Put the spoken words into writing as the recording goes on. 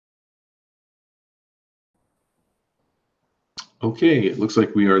Okay, it looks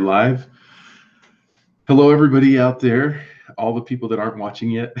like we are live. Hello, everybody out there, all the people that aren't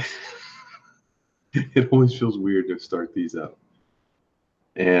watching yet. It always feels weird to start these out.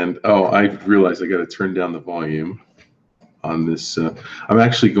 And I realized I got to turn down the volume on this. I'm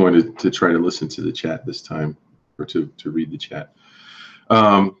actually going to try to listen to the chat this time, or to read the chat.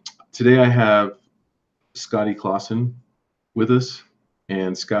 Today I have Scotty Clawson with us,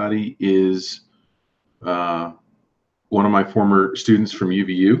 and Scotty is one of my former students from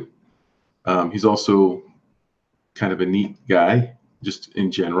UVU. He's also kind of a neat guy, just in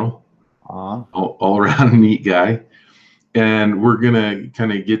general, all around a neat guy. And we're going to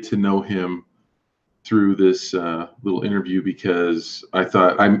kind of get to know him through this little interview because I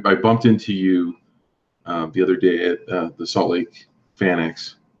thought I bumped into you the other day at the Salt Lake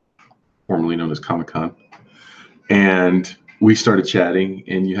FanX, formerly known as Comic-Con. And we started chatting,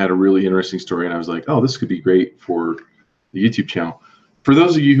 and you had a really interesting story. And I was like, oh, this could be great for the YouTube channel. For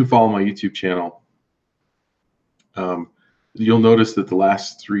those of you who follow my YouTube channel, you'll notice that the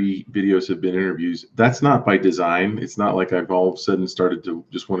last 3 videos have been interviews. That's not by design. It's not like I've all of a sudden started to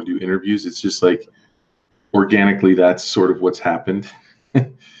just want to do interviews. It's just like organically, that's sort of what's happened.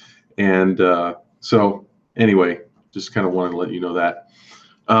 And so anyway, just kind of wanted to let you know that.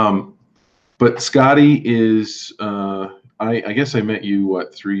 But Scotty is, I guess I met you,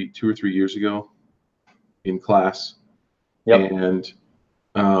 2 or 3 years ago in class. Yep. And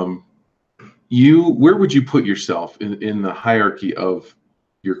where would you put yourself in the hierarchy of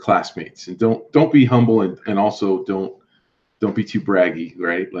your classmates? And don't be humble, and also don't be too braggy,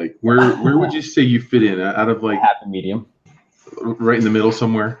 right? Like where would you say you fit in out of like happy medium, right in the middle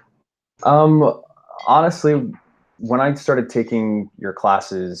somewhere? Honestly, when I started taking your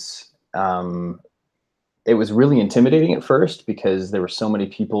classes, it was really intimidating at first because there were so many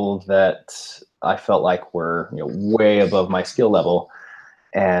people that I felt like were way above my skill level.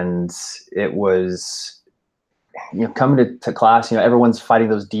 And it was, coming to class, everyone's fighting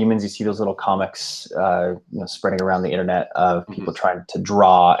those demons. You see those little comics, spreading around the internet of people trying to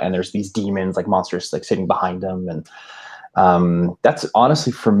draw, and there's these demons like monsters like sitting behind them. And that's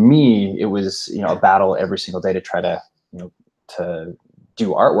honestly, for me, it was, a battle every single day to try to do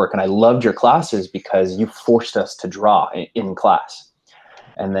artwork. And I loved your classes because you forced us to draw in class.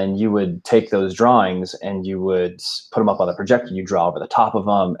 And then you would take those drawings and you would put them up on the projector. You draw over the top of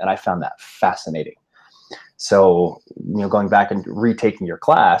them. And I found that fascinating. So, going back and retaking your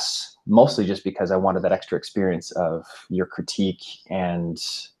class, mostly just because I wanted that extra experience of your critique and,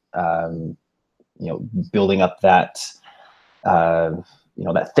 building up that,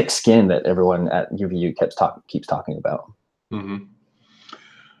 that thick skin that everyone at UVU keeps talking about. Mm-hmm.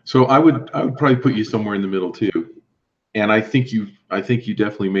 So I would probably put you somewhere in the middle too. And I think you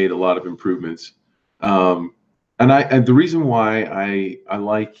definitely made a lot of improvements. And the reason why I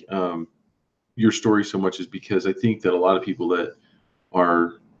like your story so much is because I think that a lot of people that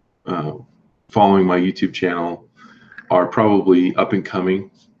are following my YouTube channel are probably up and coming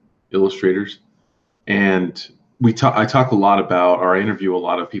illustrators. And I talk a lot about, or I interview a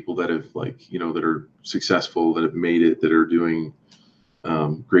lot of people that have that are successful, that have made it, that are doing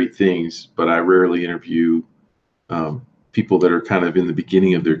great things, but I rarely interview people that are kind of in the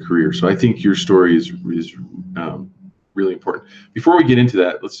beginning of their career. So I think your story is really important. Before we get into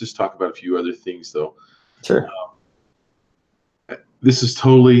that, let's just talk about a few other things, though. Sure. This is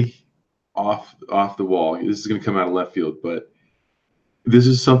totally off the wall. This is going to come out of left field, but this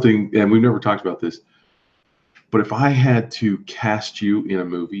is something, and we've never talked about this, but if I had to cast you in a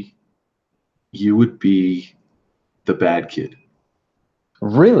movie, you would be the bad kid.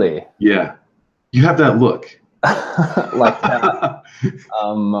 Really? Yeah. You have that look. Like that.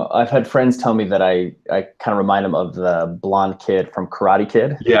 I've had friends tell me that I kind of remind them of the blonde kid from Karate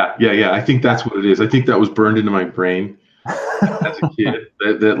Kid. Yeah. I think that's what it is. I think that was burned into my brain as a kid.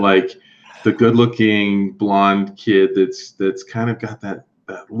 that like the good-looking blonde kid that's kind of got that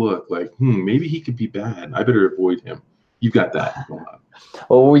look. Like, maybe he could be bad. I better avoid him. You got that going on.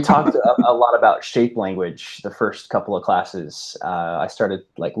 Well, we talked a lot about shape language the first couple of classes. I started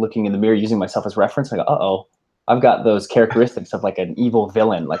looking in the mirror, using myself as reference. I go, uh-oh, I've got those characteristics of an evil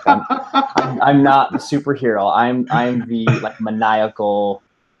villain. Like I'm not the superhero. I'm the maniacal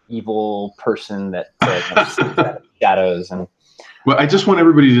evil person that sees out of shadows. And well, I just want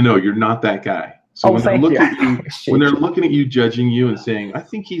everybody to know you're not that guy. So when they're looking at you, when they're looking at you, judging you, and saying, "I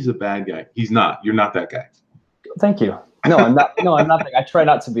think he's a bad guy," he's not. You're not that guy. Thank you. No, I'm not. No, I'm not. I try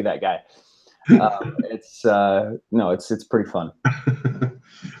not to be that guy. It's pretty fun.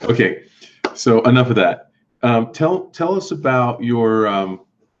 Okay, so enough of that. Tell us about your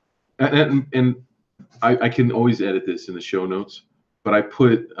and I can always edit this in the show notes, but I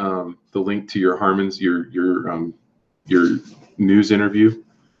put the link to your Harmon's your news interview.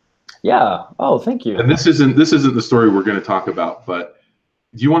 Yeah. Oh, thank you. And this isn't the story we're going to talk about, but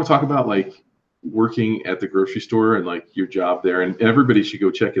do you want to talk about like working at the grocery store and like your job there? And everybody should go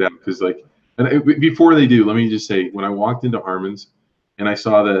check it out because like, before they do, let me just say, when I walked into Harmon's and I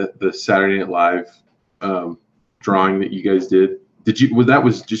saw the Saturday Night Live drawing that you guys did, that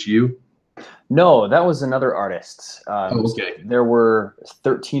was just you? No, that was another artist. Okay. There were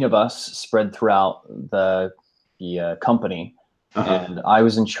 13 of us spread throughout the company. And I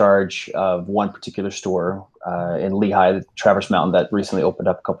was in charge of one particular store in Lehigh, the Traverse Mountain, that recently opened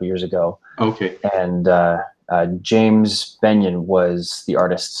up a couple years ago. Okay. And James Benyon was the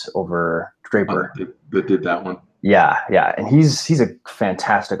artist over Draper. That did that one. Yeah, yeah, and he's a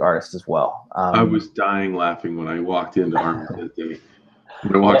fantastic artist as well. I was dying laughing when I walked into Harmon's that day.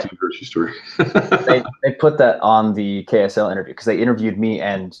 When I walked to the grocery store. they put that on the KSL interview because they interviewed me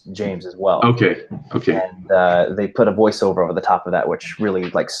and James as well. Okay. And they put a voiceover over the top of that, which really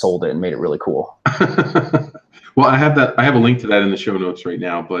like sold it and made it really cool. Well, I have a link to that in the show notes right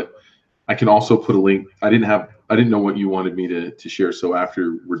now, but I can also put a link. I didn't know what you wanted me to share, so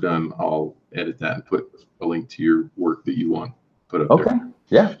after we're done, I'll edit that and put a link to your work that you want put up there. Okay.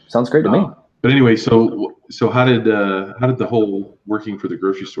 Yeah, sounds great to me. But anyway, so how did the whole working for the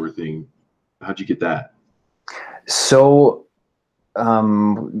grocery store thing? How'd you get that? So,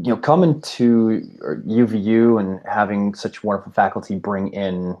 coming to UVU and having such wonderful faculty bring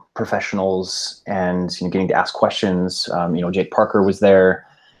in professionals and getting to ask questions. Jake Parker was there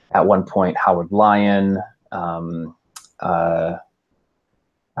at one point. Howard Lyon. What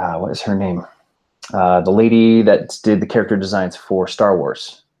is her name? The lady that did the character designs for Star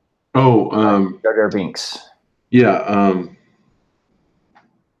Wars. Oh, Jar Jar Binks. Yeah.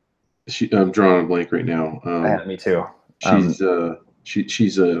 I'm drawing a blank right now. Yeah, me too.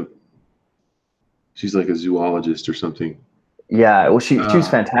 She's like a zoologist or something. Yeah. Well, she's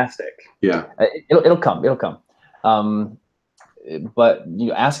fantastic. Yeah. It'll come. But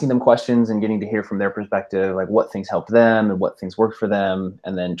asking them questions and getting to hear from their perspective, like what things help them and what things work for them,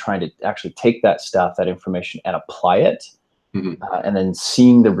 and then trying to actually take that information and apply it. Mm-hmm. And then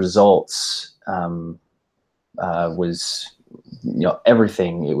seeing the results was,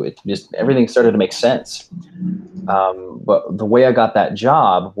 everything. Everything started to make sense. But the way I got that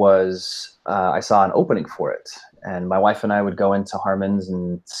job was I saw an opening for it, and my wife and I would go into Harmon's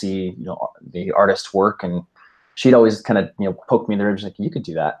and see the artist's work, and she'd always kind of poke me in the ribs like, you could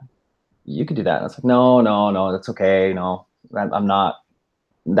do that. And I was like, no, that's okay. No, I'm not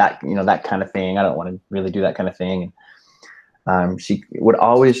that that kind of thing. I don't want to really do that kind of thing. She would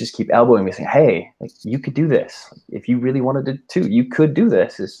always just keep elbowing me saying, hey, like, you could do this. If you really wanted to, you could do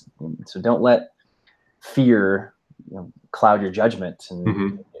this. So don't let fear cloud your judgment. And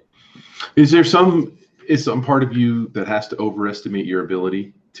mm-hmm. Is there some part of you that has to overestimate your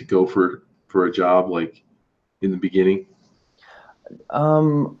ability to go for a job like in the beginning?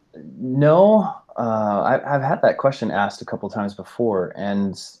 No. I've had that question asked a couple of times before,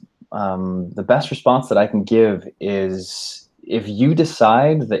 and the best response that I can give is, if you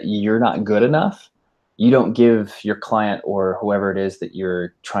decide that you're not good enough, you don't give your client or whoever it is that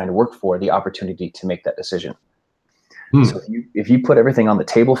you're trying to work for the opportunity to make that decision. So if you put everything on the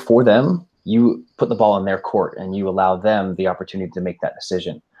table for them, you put the ball in their court and you allow them the opportunity to make that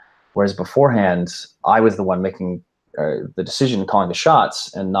decision. Whereas beforehand, I was the one making the decision, calling the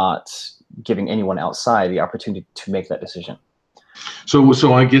shots, and not giving anyone outside the opportunity to make that decision.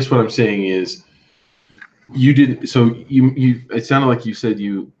 So I guess what I'm saying is, you didn't. So you. It sounded like you said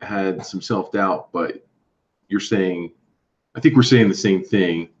you had some self-doubt, but you're saying, I think we're saying the same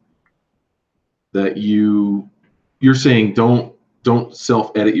thing. That you're saying don't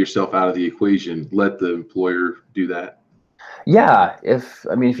self-edit yourself out of the equation. Let the employer do that. Yeah. If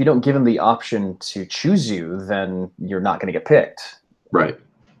you don't give them the option to choose you, then you're not going to get picked. Right.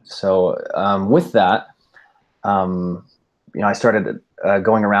 So with that, I started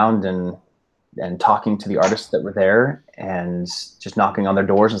going around and talking to the artists that were there and just knocking on their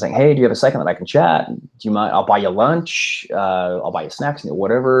doors and saying, hey, do you have a second that I can chat? Do you mind? I'll buy you lunch. I'll buy you snacks,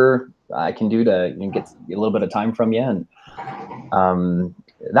 whatever I can do to get a little bit of time from you. And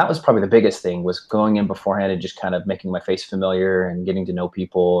that was probably the biggest thing, was going in beforehand and just kind of making my face familiar and getting to know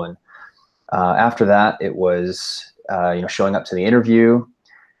people. And after that, it was, showing up to the interview.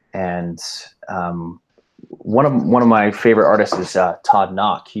 And one of my favorite artists is Todd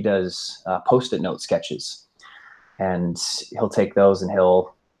Knock. He does Post-it note sketches, and he'll take those and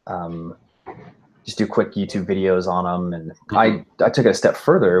he'll just do quick YouTube videos on them. And Mm-hmm. I took it a step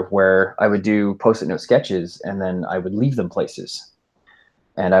further where I would do Post-it note sketches and then I would leave them places.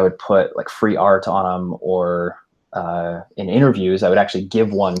 And I would put like free art on them, or in interviews, I would actually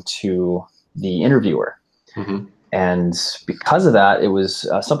give one to the interviewer. Mm-hmm. And because of that, it was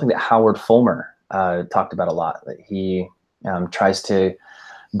something that Howard Fulmer talked about a lot. That he tries to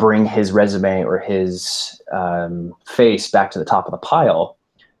bring his resume or his face back to the top of the pile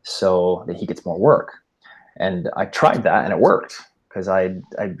so that he gets more work. And I tried that and it worked, because I'd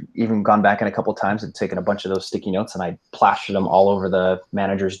even gone back in a couple of times and taken a bunch of those sticky notes and I plastered them all over the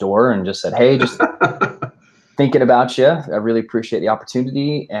manager's door and just said, hey, just thinking about you. I really appreciate the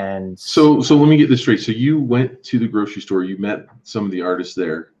opportunity. And so let me get this straight. So you went to the grocery store, you met some of the artists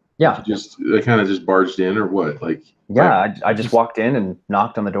there. Yeah. They kind of just barged in, or what? Like, yeah, I just walked in and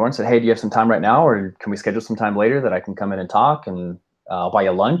knocked on the door and said, hey, do you have some time right now? Or can we schedule some time later that I can come in and talk, and I'll buy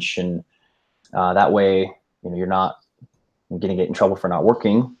you lunch. And that way, you're not going to get in trouble for not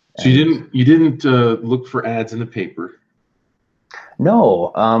working. So you didn't look for ads in the paper.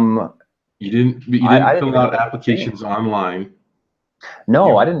 No. You didn't fill out applications online.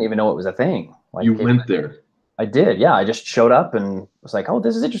 No, I didn't even know it was a thing. Like, you went there. I did. Yeah. I just showed up and was like, oh,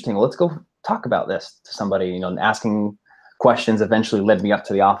 this is interesting. Well, let's go talk about this to somebody, and asking questions eventually led me up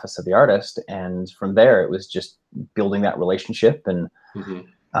to the office of the artist. And from there, it was just building that relationship and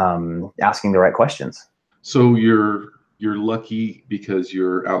asking the right questions. So you're lucky because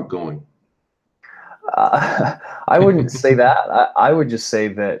you're outgoing. I wouldn't say that. I would just say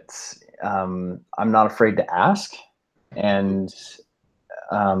that I'm not afraid to ask. And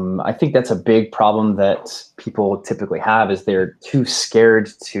I think that's a big problem that people typically have, is they're too scared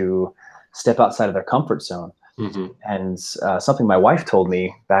to step outside of their comfort zone. Mm-hmm. And something my wife told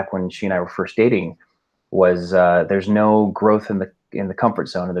me back when she and I were first dating was there's no growth in the comfort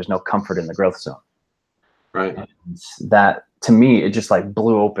zone, and there's no comfort in the growth zone. Right. And that, to me, it just like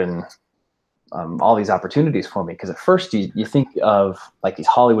blew open all these opportunities for me. Because at first you think of like these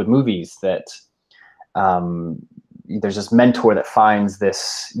Hollywood movies that there's this mentor that finds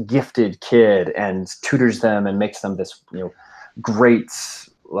this gifted kid and tutors them and makes them this, great,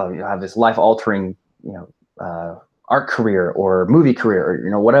 have this life-altering, art career or movie career,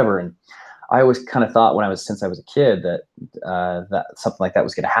 or whatever. And I always kind of thought since I was a kid that that something like that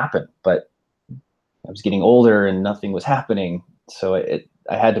was going to happen, but I was getting older and nothing was happening. So I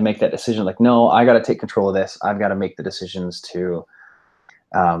had to make that decision. Like, no, I got to take control of this. I've got to make the decisions to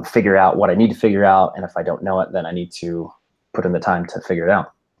figure out what I need to figure out. And if I don't know it, then I need to put in the time to figure it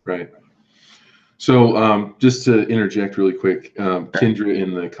out. Right. So just to interject really quick, Kendra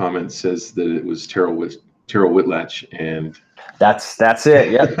in the comments says that it was Terrell Whitlatch, and that's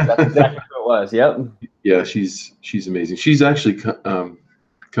it. Yep, that's exactly what it was. Yep. Yeah, she's amazing. She's actually come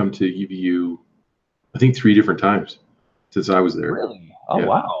to UVU, I think 3 different times since I was there. Really? Oh, yeah.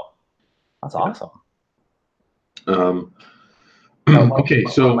 Wow, that's awesome. Okay,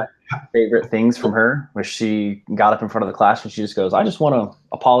 so one of my favorite things from her was she got up in front of the class and she just goes, "I just want to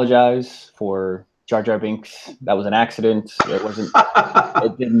apologize for Jar Jar Binks. That was an accident. It wasn't. I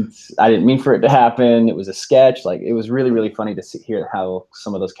didn't mean for it to happen. It was a sketch." Like, it was really, really funny to hear how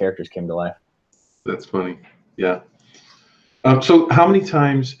some of those characters came to life. That's funny. Yeah. So how many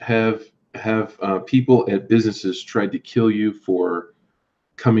times have people at businesses tried to kill you for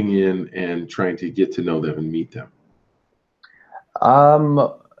coming in and trying to get to know them and meet them?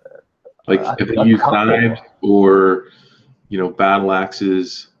 Like, if they use knives or battle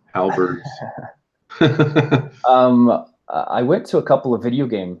axes, halberds. I went to a couple of video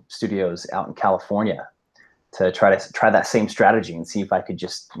game studios out in California to try that same strategy and see if I could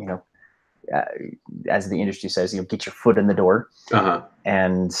just, as the industry says, get your foot in the door. Uh-huh.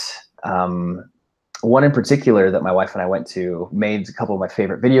 And one in particular that my wife and I went to made a couple of my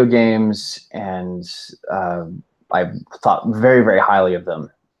favorite video games, and I thought very, very highly of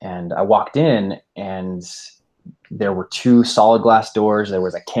them. And I walked in, and there were 2 solid glass doors. There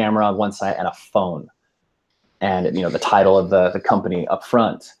was a camera on one side and a phone, and the title of the company up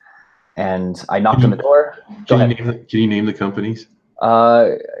front. And I knocked on the door. Can you name the companies?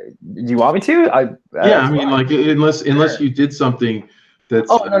 Do you want me to? Yeah, I mean, like, unless you did something that's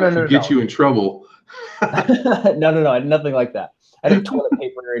to get you in trouble. No, nothing like that. I didn't toilet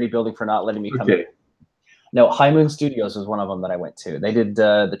paper or any building for not letting me come in. No, High Moon Studios was one of them that I went to. They did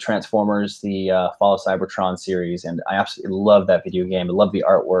the Transformers, the Fall of Cybertron series, and I absolutely love that video game. I love the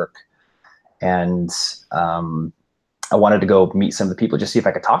artwork, and I wanted to go meet some of the people, just see if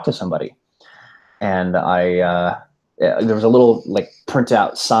I could talk to somebody. And there was a little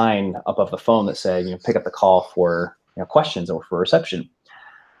printout sign up of the phone that said, pick up the call for questions or for reception.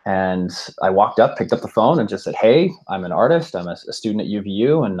 And I walked up, picked up the phone, and just said, "Hey, I'm an artist. I'm a student at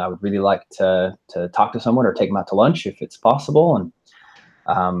UVU, and I would really like to talk to someone or take them out to lunch if it's possible." And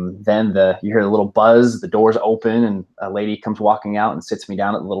then you hear a little buzz, the doors open, and a lady comes walking out and sits me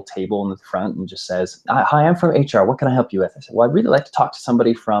down at the little table in the front and just says, "Hi, I'm from HR. What can I help you with?" I said, "Well, I'd really like to talk to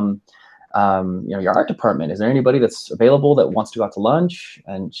somebody from your art department. Is there anybody that's available that wants to go out to lunch?"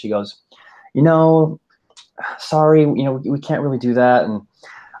 And she goes, "Sorry, we can't really do that." And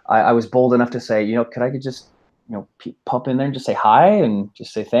I was bold enough to say, could I just, pop in there and just say hi and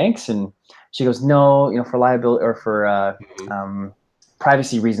just say thanks? And she goes, "No, for liability or for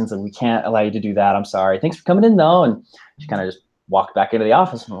privacy reasons, and we can't allow you to do that. I'm sorry. Thanks for coming in though." And she kind of just walked back into the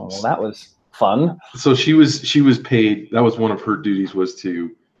office. Well, that was fun. So she was paid. That was one of her duties, was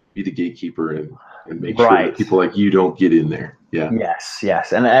to be the gatekeeper and make sure that people like you don't get in there. Yeah.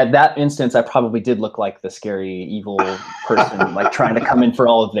 Yes. And at that instance, I probably did look like the scary, evil person, like trying to come in for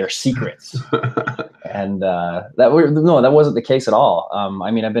all of their secrets. And that wasn't the case at all.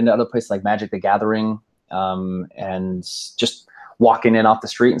 I mean, I've been to other places like Magic the Gathering, and just walking in off the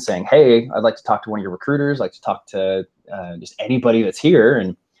street and saying, "Hey, I'd like to talk to one of your recruiters. I'd like to talk to just anybody that's here."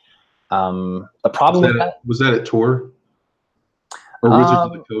 And the problem was that at Tor? Or Wizards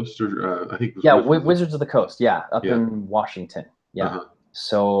of the Coast, or I think it was Wizards of the Coast, up in Washington.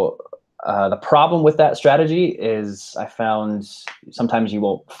 So the problem with that strategy is I found sometimes you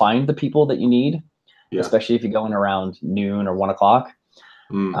won't find the people that you need, especially if you go in around noon or 1 o'clock,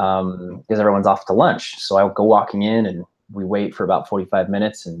 because everyone's off to lunch. So I would go walking in and we wait for about 45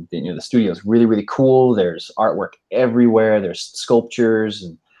 minutes, and the studio is really, really cool. There's artwork everywhere. There's sculptures,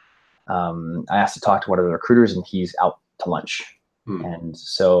 and I asked to talk to one of the recruiters, and he's out to lunch. And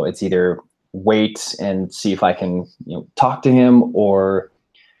so it's either wait and see if I can, talk to him, or,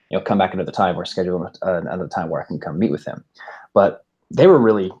 come back another time or schedule another time where I can come meet with him. But they were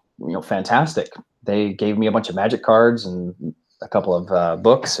really, fantastic. They gave me a bunch of Magic cards and a couple of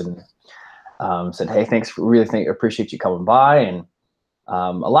books, and said, "Hey, thanks, appreciate you coming by." And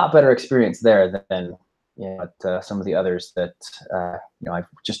a lot better experience there than at some of the others that I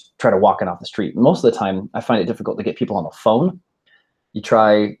just try to walk in off the street. Most of the time, I find it difficult to get people on the phone. You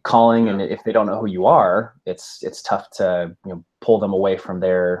try calling, and if they don't know who you are, it's tough to pull them away from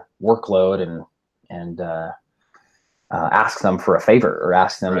their workload and ask them for a favor, or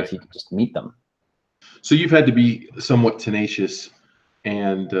ask them if you can just meet them. So you've had to be somewhat tenacious,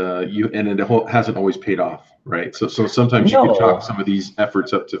 and it hasn't always paid off, right? So sometimes you can chalk some of these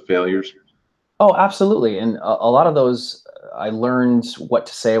efforts up to failures. Oh, absolutely. And a lot of those, I learned what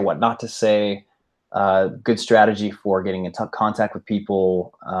to say, what not to say. Good strategy for getting in contact with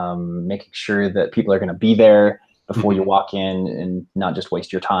people, making sure that people are going to be there before you walk in, and not just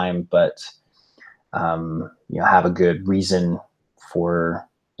waste your time, but have a good reason for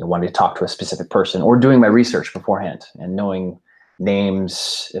wanting to talk to a specific person, or doing my research beforehand and knowing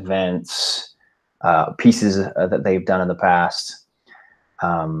names, events, pieces that they've done in the past.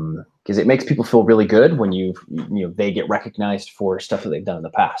 Because it makes people feel really good when they get recognized for stuff that they've done in the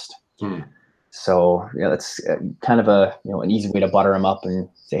past. So that's kind of an easy way to butter them up and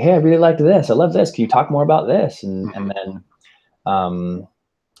say, "Hey, I really liked this. I love this. Can you talk more about this?" And then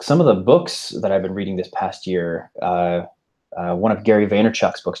some of the books that I've been reading this past year, one of Gary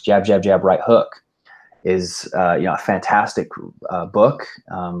Vaynerchuk's books, Jab, Jab, Jab, Right Hook, is a fantastic book.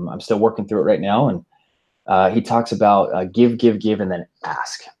 I'm still working through it right now, and he talks about give, give, give, and then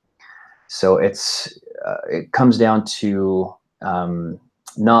ask. So it comes down to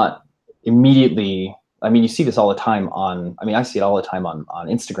not immediately. I mean, you see this all the time I see it all the time on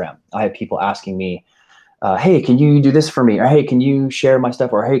Instagram. I have people asking me, "Hey, can you do this for me?" Or, "Hey, can you share my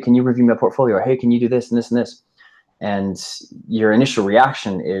stuff?" Or, "Hey, can you review my portfolio?" Or, "Hey, can you do this and this and this?" And your initial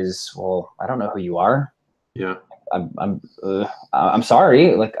reaction is, "Well, I don't know who you are. Yeah. I'm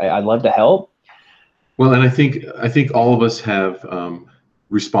sorry. Like, I'd love to help." Well, and I think all of us have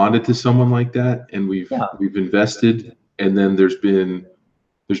responded to someone like that, and we've invested, and then there's been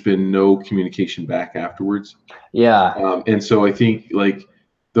no communication back afterwards. Yeah. And so I think like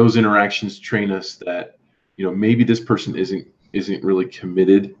those interactions train us that maybe this person isn't really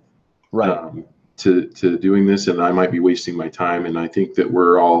committed, to doing this, and I might be wasting my time. And I think that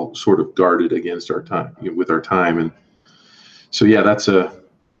we're all sort of guarded against our time, with our time. And so that's a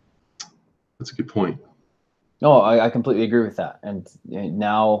good point. No, I completely agree with that. And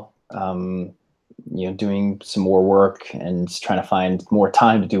now, doing some more work and trying to find more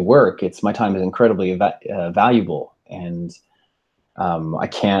time to do work, my time is incredibly valuable. And I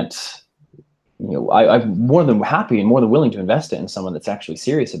can't, I'm more than happy and more than willing to invest it in someone that's actually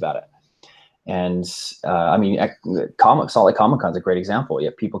serious about it. And I mean, Salt Lake Comic Con is a great example. You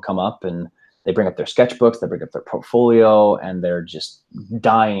have people come up and they bring up their sketchbooks, they bring up their portfolio, and they're just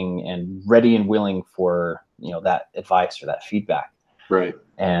dying and ready and willing for, you know, that advice or that feedback. Right.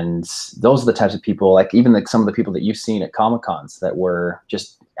 And those are the types of people, like even like some of the people that you've seen at Comic Cons that were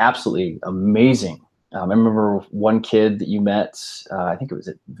just absolutely amazing. I remember one kid that you met, I think it was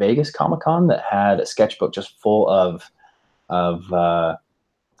at Vegas Comic Con, that had a sketchbook just full of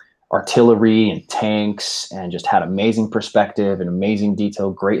artillery and tanks, and just had amazing perspective and amazing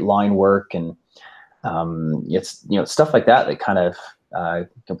detail, great line work. And it's, you know, stuff like that kind of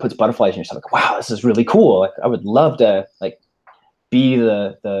puts butterflies in your stomach. Wow, this is really cool. Like, I would love to like be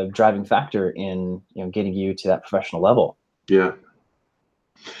the driving factor in, you know, getting you to that professional level. Yeah.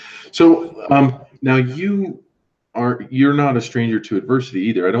 So now you're not a stranger to adversity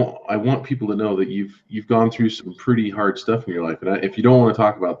either. I want people to know that you've gone through some pretty hard stuff in your life, and if you don't want to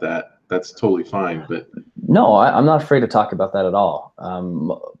talk about that, that's totally fine. But no, I'm not afraid to talk about that at all.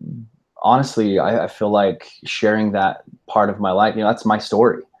 Honestly, I feel like sharing that part of my life, you know, that's my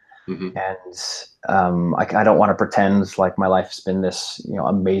story. Mm-hmm. And I don't want to pretend like my life's been this, you know,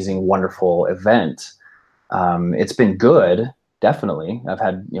 amazing, wonderful event. It's been good, definitely. I've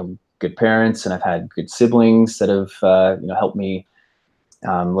had, you know, good parents, and I've had good siblings that have, you know, helped me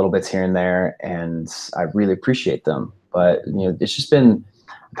little bits here and there, and I really appreciate them. But, you know, it's just been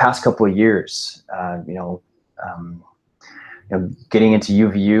the past couple of years, you know, getting into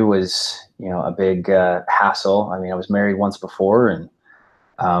UVU was, you know, a big hassle. I mean, I was married once before, and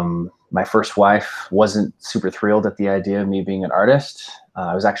my first wife wasn't super thrilled at the idea of me being an artist.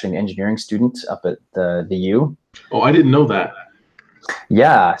 I was actually an engineering student up at the U. Oh, I didn't know that.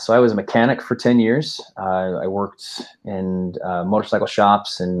 Yeah, so I was a mechanic for 10 years. I worked in motorcycle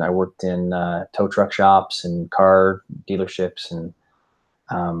shops, and I worked in tow truck shops and car dealerships, and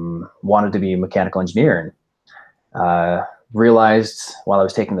wanted to be a mechanical engineer. And realized while I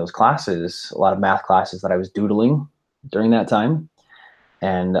was taking those classes, a lot of math classes, that I was doodling during that time.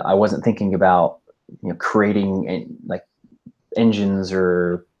 And I wasn't thinking about, you know, creating like engines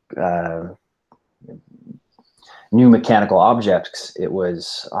or new mechanical objects. I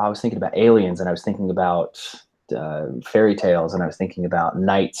was thinking about aliens, and I was thinking about fairy tales, and I was thinking about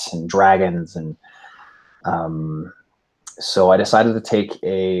knights and dragons. And so I decided to take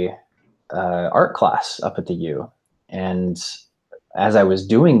a art class up at the U. And as I was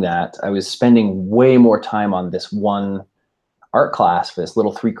doing that, I was spending way more time on this one art class, for this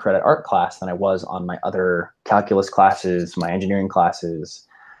little 3-credit art class, than I was on my other calculus classes, my engineering classes.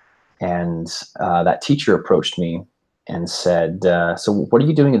 And that teacher approached me and said, so what are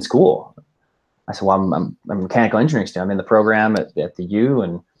you doing in school? I said, well, I'm a mechanical engineering student. I'm in the program at the U.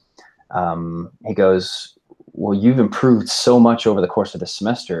 And he goes, well, you've improved so much over the course of the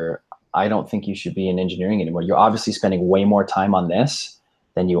semester. I don't think you should be in engineering anymore. You're obviously spending way more time on this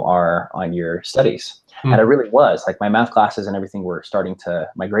than you are on your studies. And I really was. Like, my math classes and everything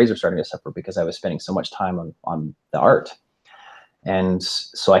my grades were starting to suffer because I was spending so much time on the art. And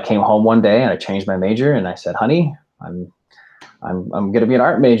so I came home one day and I changed my major, and I said, honey, I'm going to be an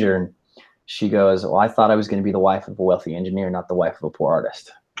art major. And she goes, well, I thought I was going to be the wife of a wealthy engineer, not the wife of a poor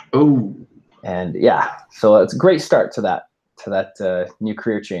artist. Oh. And yeah, so it's a great start to that new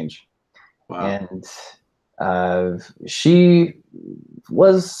career change. Wow. And she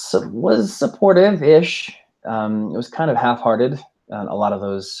was supportive-ish. It was kind of half-hearted on a lot of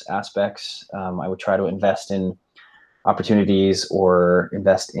those aspects. I would try to invest in opportunities or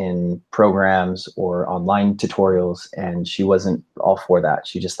invest in programs or online tutorials, and she wasn't all for that.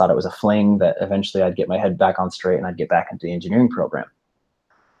 She just thought it was a fling, that eventually I'd get my head back on straight and I'd get back into the engineering program.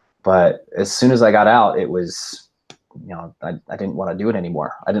 But as soon as I got out, it was, you know, I didn't want to do it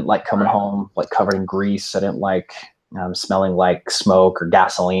anymore. I didn't like coming home like covered in grease. I didn't like smelling like smoke or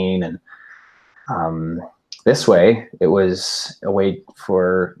gasoline. And this way, it was a way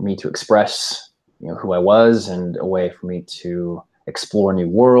for me to express, you know, who I was, and a way for me to explore new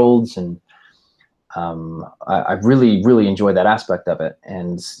worlds. And I really, really enjoyed that aspect of it.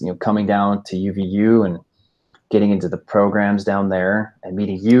 And, you know, coming down to UVU and getting into the programs down there, and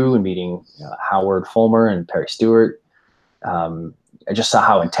meeting you, and meeting Howard Fulmer and Perry Stewart, I just saw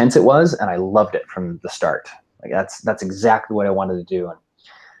how intense it was, and I loved it from the start. Like, that's exactly what I wanted to do.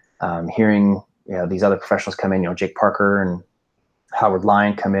 And hearing, you know, these other professionals come in, you know, Jake Parker and Howard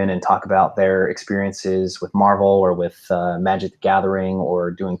Lyon come in and talk about their experiences with Marvel or with Magic the Gathering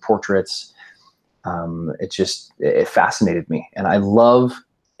or doing portraits. It fascinated me. And I love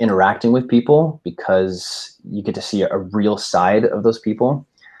interacting with people because you get to see a real side of those people.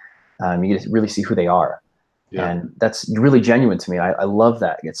 You get to really see who they are. Yeah. And that's really genuine to me. I love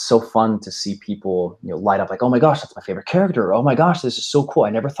that. It's so fun to see people, light up like, oh my gosh, that's my favorite character. Oh my gosh, this is so cool. I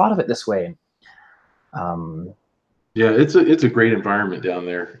never thought of it this way. Yeah, it's a great environment down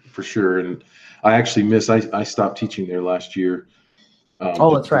there for sure. And I actually I stopped teaching there last year. Oh, Just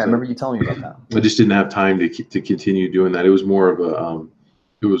that's right. I because remember you telling me about that. I just didn't have time to continue doing that. It was more of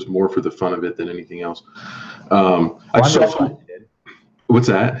it was more for the fun of it than anything else. I Well, I'm just really also, glad you did. what's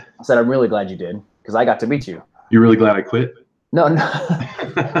that? I said, I'm really glad you did because I got to meet you. You're really glad I quit? No,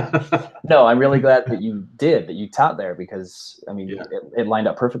 no, I'm really glad that you taught there because, I mean, Yeah. it lined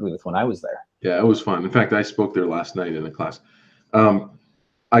up perfectly with when I was there. Yeah, it was fun. In fact, I spoke there last night in a class.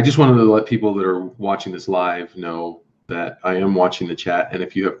 I just wanted to let people that are watching this live know that I am watching the chat. And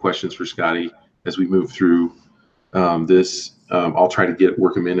if you have questions for Scotty as we move through this, I'll try to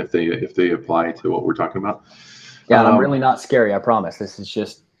work them in if they apply to what we're talking about. Yeah, and I'm really not scary, I promise. This is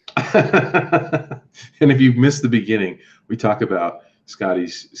just. And if you've missed the beginning, we talk about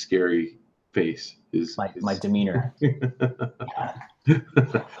Scotty's scary face. My demeanor.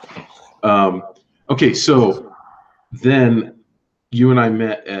 Okay, so then you and I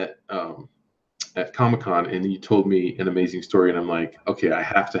met at Comic-Con, and you told me an amazing story, and I'm like, okay, I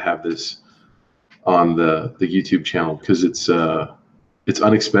have to have this on the YouTube channel because it's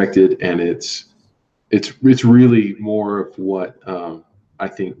unexpected, and it's really more of what I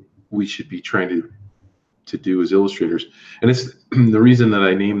think we should be trying to do as illustrators. And it's the reason that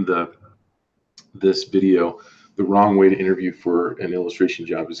I named this video "The Wrong Way to Interview for an Illustration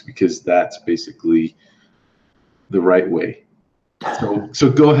Job" is because that's basically the right way. So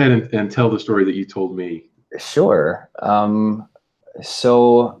go ahead and tell the story that you told me. Sure.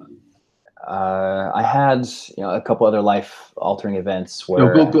 So I had a couple other life altering events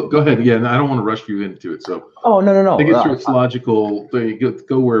where. No, go ahead. Yeah, I don't want to rush you into it. So. Oh, no. Take it through its logical.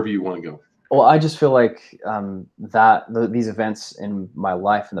 Go wherever you want to go. Well, I just feel like these events in my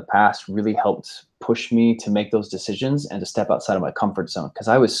life in the past really helped push me to make those decisions and to step outside of my comfort zone because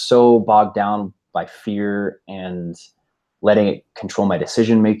I was so bogged down by fear and letting it control my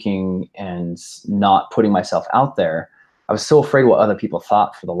decision making and not putting myself out there. I was so afraid what other people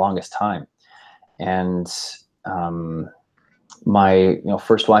thought for the longest time. And my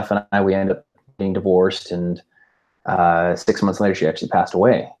first wife and I, we ended up getting divorced, and 6 months later she actually passed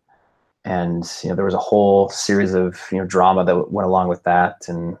away. And there was a whole series of drama that went along with that,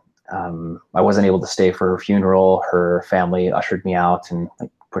 and I wasn't able to stay for her funeral. Her family ushered me out and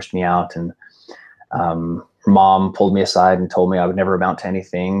pushed me out, and her mom pulled me aside and told me I would never amount to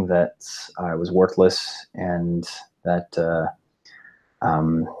anything, that I was worthless, and that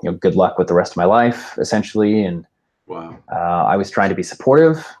good luck with the rest of my life, essentially. And wow. I was trying to be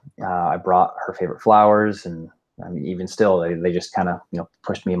supportive. I brought her favorite flowers, and I mean, even still, they just kind of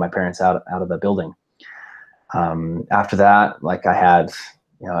pushed me and my parents out of the building. After that, I had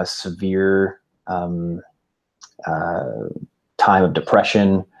a severe time of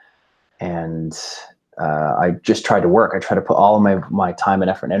depression, and I just tried to work. I tried to put all of my time and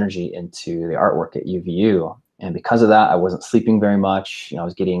effort and energy into the artwork at UVU. And because of that, I wasn't sleeping very much. I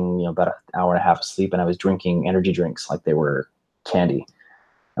was getting about an hour and a half of sleep, and I was drinking energy drinks like they were candy.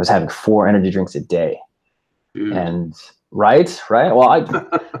 I was having 4 energy drinks a day. Dude. And right. Well,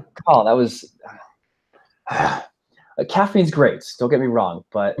 that was caffeine's great. Don't get me wrong,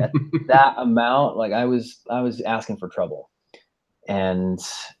 but at that amount, I was asking for trouble. And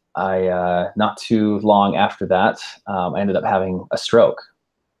I not too long after that, I ended up having a stroke.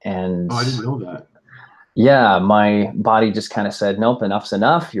 And I didn't know that. Yeah, my body just kind of said, nope, enough's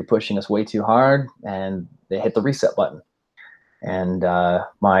enough. You're pushing us way too hard. And they hit the reset button. And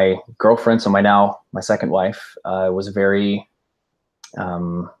my girlfriend, so my second wife, was very,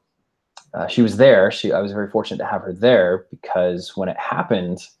 she was there. I was very fortunate to have her there, because when it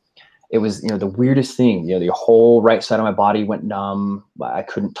happened, it was, the weirdest thing. The whole right side of my body went numb. I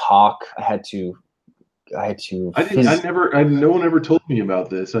couldn't talk. No one ever told me about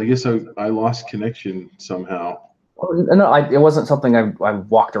this. I guess I lost connection somehow. No, it wasn't something I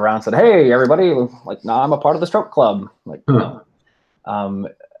walked around and said, hey, everybody, no, I'm a part of the stroke club. No.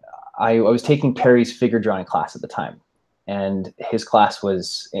 I was taking Perry's figure drawing class at the time, and his class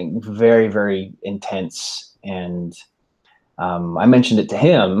was very, very intense. And I mentioned it to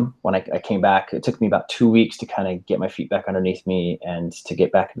him when I came back. It took me about 2 weeks to kind of get my feet back underneath me and to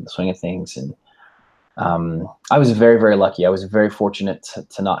get back into the swing of things. And I was very, very lucky. I was very fortunate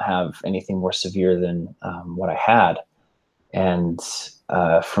to not have anything more severe than what I had. And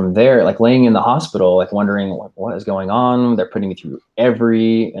from there, laying in the hospital, wondering what is going on. They're putting me through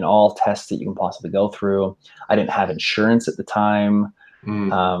every and all tests that you can possibly go through. I didn't have insurance at the time.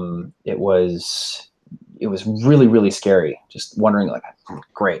 It was it was really, really scary. Just wondering, like,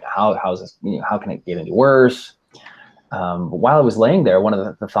 great, how's this? How can it get any worse? But while I was laying there, one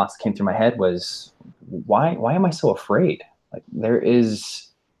of the thoughts that came through my head was, why am I so afraid? Like, there is,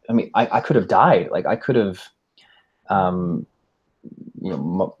 I mean, I could have died. Like, I could have, my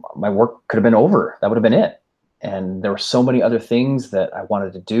work could have been over. That would have been it. And there were so many other things that I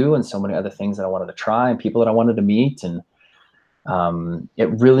wanted to do, and so many other things that I wanted to try, and people that I wanted to meet. And it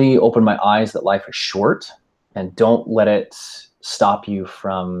really opened my eyes that life is short, and don't let it stop you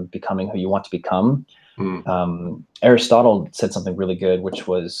from becoming who you want to become. Aristotle said something really good, which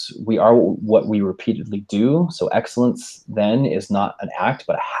was, we are what we repeatedly do. So excellence then is not an act,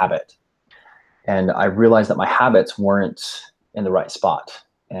 but a habit. And I realized that my habits weren't in the right spot,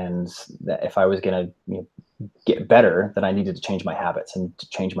 and that if I was going to get better, then I needed to change my habits and to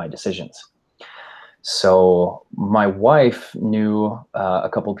change my decisions. So my wife knew a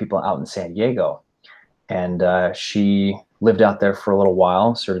couple of people out in San Diego, and she lived out there for a little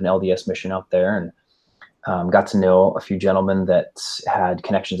while, served an LDS mission out there, and got to know a few gentlemen that had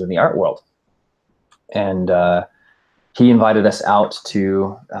connections in the art world. And he invited us out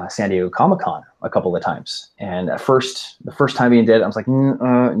to San Diego Comic-Con a couple of times. And at first, the first time he did, I was like,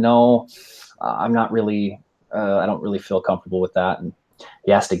 no, I'm not really, I don't really feel comfortable with that. And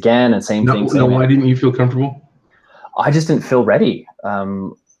he asked again, and same thing. No, why didn't you feel comfortable? I just didn't feel ready.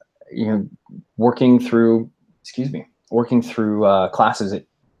 Working through classes at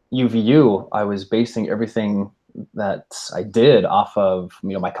UVU, I was basing everything that I did off of,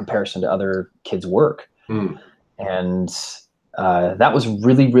 my comparison to other kids' work. And that was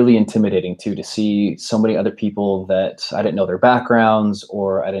really, really intimidating too, to see so many other people that I didn't know their backgrounds,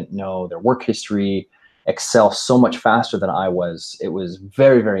 or I didn't know their work history, excel so much faster than I was. It was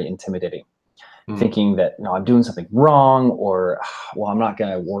very, very intimidating, thinking that, I'm doing something wrong, or, well, I'm not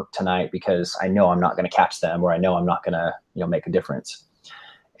going to work tonight because I know I'm not going to catch them, or I know I'm not going to, make a difference.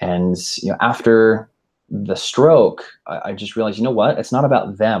 And, after the stroke, I just realized, you know what? It's not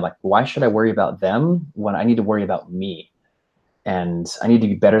about them. Like, why should I worry about them when I need to worry about me? And I need to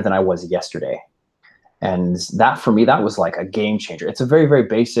be better than I was yesterday. And that, for me, that was like a game changer. It's a very, very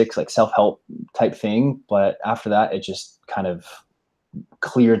basic, like, self-help type thing. But after that, it just kind of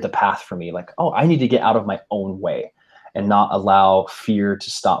cleared the path for me. Like, oh, I need to get out of my own way and not allow fear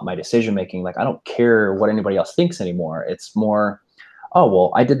to stop my decision-making. Like, I don't care what anybody else thinks anymore. It's more, oh,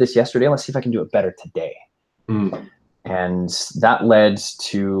 well, I did this yesterday. Let's see if I can do it better today. And that led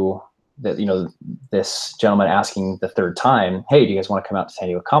to this gentleman asking the third time, hey, do you guys want to come out to San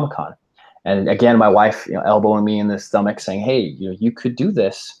Diego Comic-Con? And again, my wife, elbowing me in the stomach, saying, hey, you could do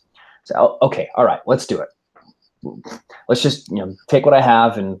this. So, oh, okay, all right, let's do it. Let's just, take what I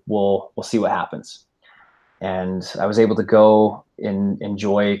have, and we'll see what happens. And I was able to go and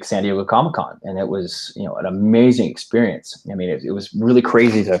enjoy San Diego Comic-Con, and it was, an amazing experience. I mean, it was really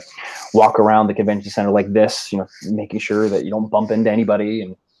crazy to walk around the convention center like this, making sure that you don't bump into anybody.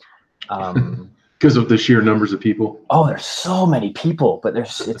 And because of the sheer numbers of people. Oh, there's so many people, but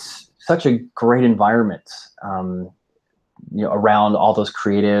it's such a great environment, around all those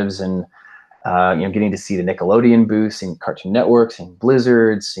creatives, and getting to see the Nickelodeon booth, seeing Cartoon Network, seeing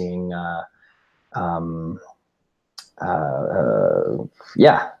Blizzard, seeing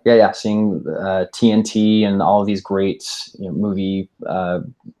seeing TNT and all of these great movie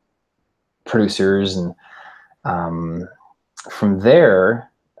producers. And from there,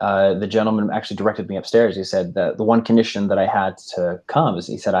 the gentleman actually directed me upstairs. He said that the one condition that I had to come is,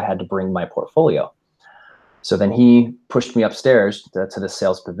 he said I had to bring my portfolio. So then he pushed me upstairs to the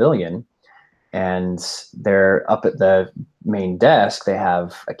sales pavilion, and they're up at the main desk. They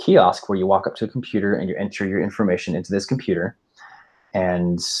have a kiosk where you walk up to a computer and you enter your information into this computer,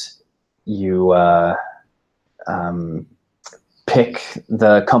 and you pick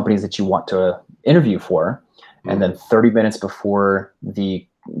the companies that you want to interview for. And then 30 minutes before the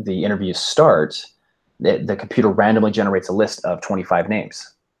interviews start, the computer randomly generates a list of 25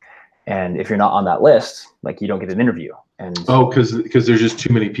 names. And if you're not on that list, like, you don't get an interview. And because there's just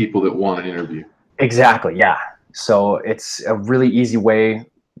too many people that want an interview. Exactly, yeah. So it's a really easy way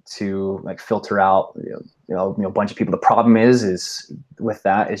to, like, filter out a bunch of people. The problem is with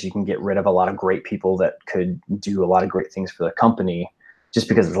that is you can get rid of a lot of great people that could do a lot of great things for the company, just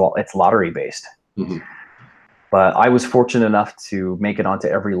because it's lottery based. But I was fortunate enough to make it onto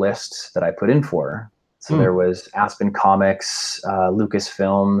every list that I put in for. So there was Aspen Comics,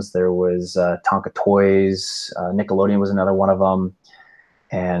 Lucasfilms, there was Tonka Toys, Nickelodeon was another one of them.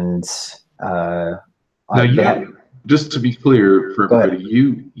 And just to be clear for everybody,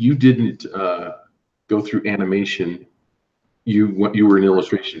 you didn't go through animation. You were an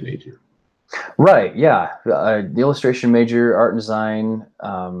illustration major. Right. Yeah. The illustration major, art and design,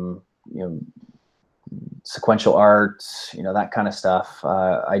 you know, sequential art, you know, that kind of stuff.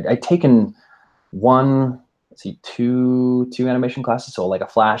 I'd taken one, let's see, two animation classes. So like a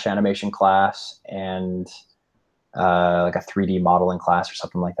flash animation class and like a 3D modeling class or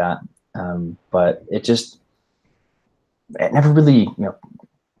something like that. But it never really, you know,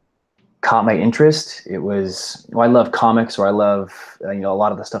 caught my interest. It was, well, I love comics, or I love, you know, a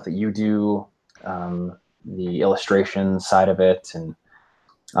lot of the stuff that you do, the illustration side of it. And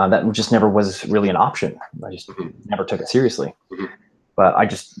that just never was really an option. I just never took it seriously. But I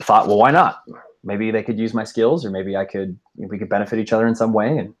just thought, well, why not? Maybe they could use my skills, or maybe we could benefit each other in some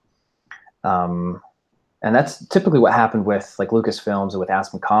way. And that's typically what happened with like Lucasfilms and with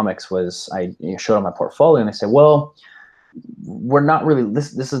Aspen Comics. Was I, you know, showed on my portfolio and they said, well, we're not really,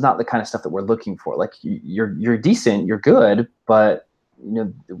 this is not the kind of stuff that we're looking for. Like you're decent, you're good, but you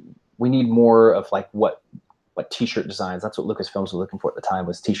know, we need more of like what t-shirt designs. That's what Lucasfilms was looking for at the time,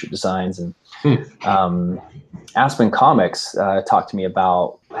 was t-shirt designs. And Aspen Comics talked to me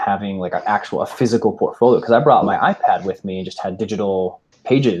about having like a physical portfolio, because I brought my iPad with me and just had digital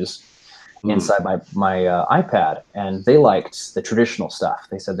pages inside my iPad, and they liked the traditional stuff.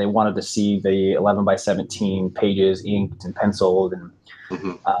 They said they wanted to see the 11 by 17 pages inked and penciled, and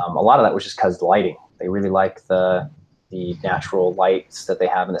a lot of that was just because of the lighting. They really like the natural lights that they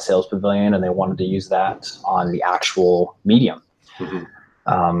have in the sales pavilion, and they wanted to use that on the actual medium.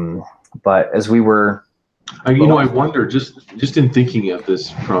 But as we were, you know, I wonder, just in thinking of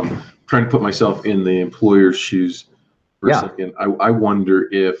this, from trying to put myself in the employer's shoes for a second, I wonder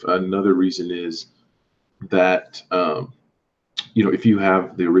if another reason is that, you know, if you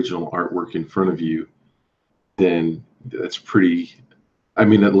have the original artwork in front of you, then that's pretty, I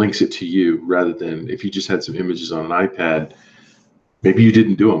mean, that links it to you, rather than if you just had some images on an iPad, maybe you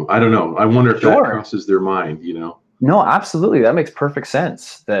didn't do them. I don't know. I wonder if that crosses their mind, you know? No, absolutely. That makes perfect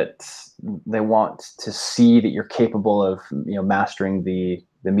sense, that they want to see that you're capable of, you know, mastering the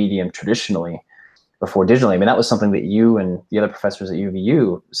medium traditionally before digitally. I mean, that was something that you and the other professors at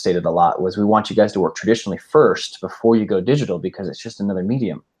UVU stated a lot, was we want you guys to work traditionally first before you go digital, because it's just another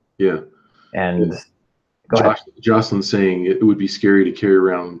medium. Yeah. And Jocelyn's saying it would be scary to carry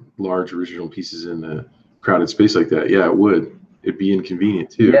around large original pieces in a crowded space like that. Yeah, it would. It'd be inconvenient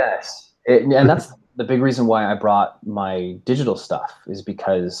too. Yes. And that's the big reason why I brought my digital stuff, is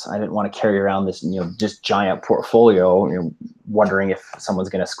because I didn't want to carry around this, you know, just giant portfolio, you know, wondering if someone's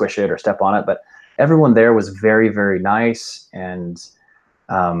going to squish it or step on it. But everyone there was very, very nice. And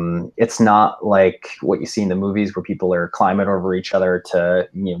it's not like what you see in the movies where people are climbing over each other to,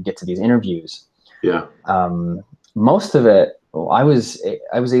 you know, get to these interviews. Yeah. Most of it, my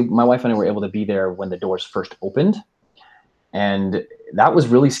wife and I were able to be there when the doors first opened. And that was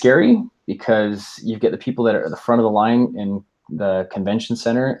really scary, because you get the people that are at the front of the line in the convention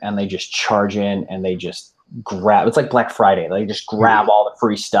center, and they just charge in and they just grab, it's like Black Friday. They just grab all the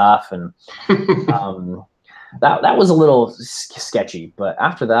free stuff. And that was a little sketchy. But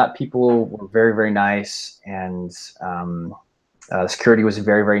after that, people were very, very nice. And the security was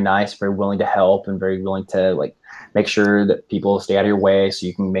very, very nice, very willing to help, and very willing to like make sure that people stay out of your way so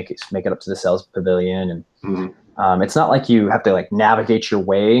you can make it up to the sales pavilion. And it's not like you have to like navigate your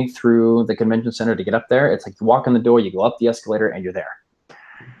way through the convention center to get up there. It's like you walk in the door, you go up the escalator, and you're there.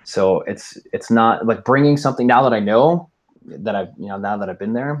 So it's not like bringing something. Now that I know that now that I've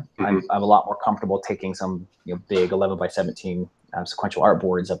been there, I'm a lot more comfortable taking some, you know, big 11 by 17 sequential art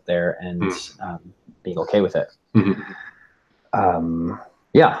boards up there and being okay with it.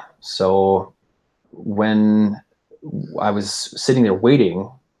 Yeah. So when I was sitting there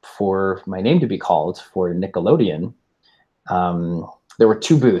waiting for my name to be called for Nickelodeon, there were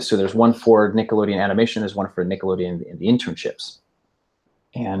two booths. So there's one for Nickelodeon animation, there's one for Nickelodeon in the internships.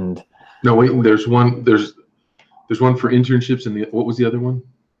 And no, wait, there's one for internships, and what was the other one?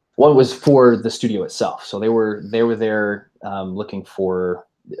 One was for the studio itself. So they were there looking for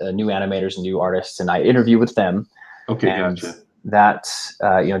new animators and new artists, and I interviewed with them. Okay, gotcha. That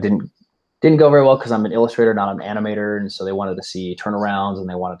didn't go very well, because I'm an illustrator, not an animator, and so they wanted to see turnarounds, and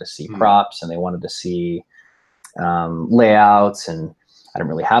they wanted to see props, and they wanted to see layouts, and I didn't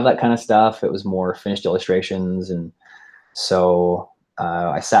really have that kind of stuff. It was more finished illustrations. And so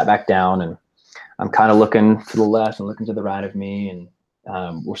I sat back down, and I'm kind of looking to the left and looking to the right of me, and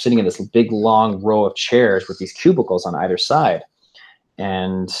we're sitting in this big long row of chairs with these cubicles on either side.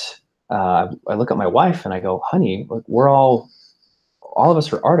 And I look at my wife and I go, honey, we're all of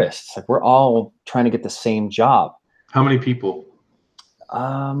us are artists. Like, we're all trying to get the same job. How many people?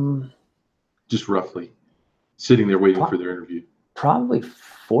 Just roughly sitting there waiting for their interview. probably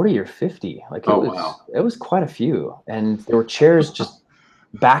 40 or 50. Like Oh, wow. it was quite a few. And there were chairs just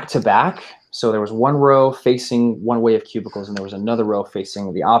back to back. So there was one row facing one way of cubicles, and there was another row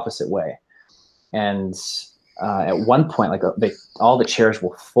facing the opposite way. And at one point, like all the chairs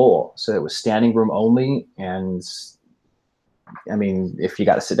were full, so it was standing room only. And I mean, if you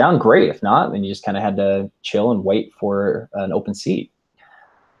got to sit down, great. If not, then you just kind of had to chill and wait for an open seat.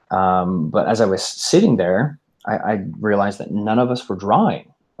 But as I was sitting there, I realized that none of us were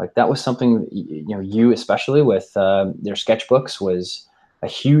drawing. Like that was something, you especially with your sketchbooks was a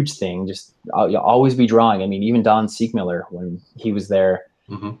huge thing. Just you'll always be drawing. I mean, even Don Siegmiller, when he was there,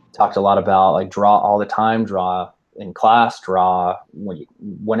 talked a lot about like draw all the time, draw in class, draw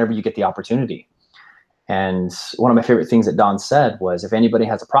whenever you get the opportunity. And one of my favorite things that Don said was, if anybody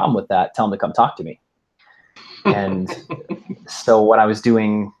has a problem with that, tell them to come talk to me. And so when I was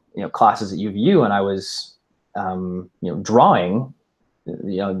doing, classes at UVU and I was, drawing,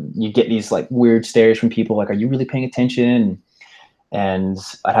 you get these like weird stares from people like, are you really paying attention? And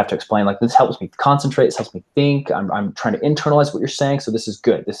I'd have to explain, like, this helps me concentrate. This helps me think. I'm trying to internalize what you're saying. So this is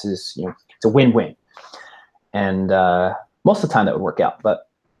good. This is, it's a win-win. And most of the time that would work out. But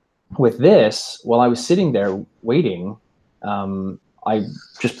with this, while I was sitting there waiting, I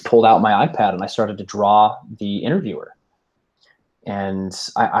just pulled out my iPad and I started to draw the interviewer. And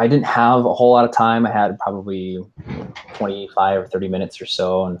I didn't have a whole lot of time. I had probably 25 or 30 minutes or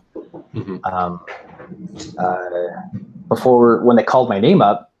so. And when they called my name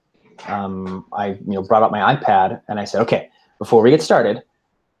up, I brought up my iPad and I said, okay, before we get started,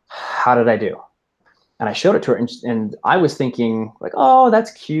 how did I do? And I showed it to her, and I was thinking like, oh,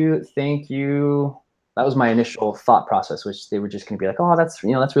 that's cute, thank you. That was my initial thought process, which they were just going to be like, oh, that's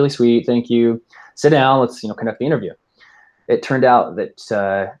really sweet, thank you. Sit down, let's conduct the interview. It turned out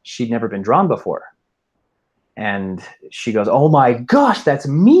that she'd never been drawn before, and she goes, oh my gosh, that's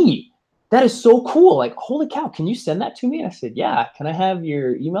me. That is so cool. Like, holy cow, can you send that to me? I said, yeah. Can I have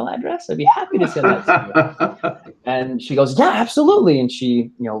your email address? I'd be happy to send that to you. And she goes, yeah, absolutely. And she,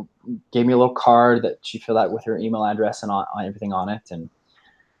 gave me a little card that she filled out with her email address and on everything on it. And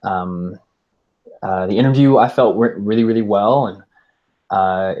the interview I felt went really, really well. And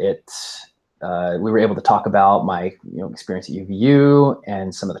we were able to talk about my experience at UVU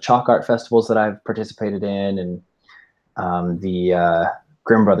and some of the chalk art festivals that I've participated in, and the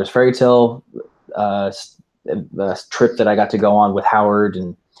Grimm Brothers fairy tale the trip that I got to go on with Howard,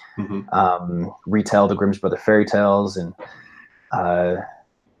 and retell the Grimm's Brother fairy tales, and that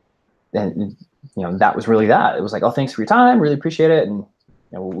was really that. It was like, oh, thanks for your time, really appreciate it, and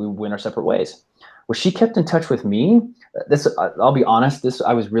we went our separate ways. Well, she kept in touch with me. This, I'll be honest,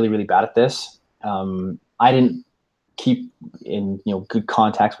 I was really, really bad at this. I didn't keep in good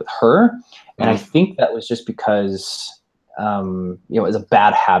contacts with her, and I think that was just because it was a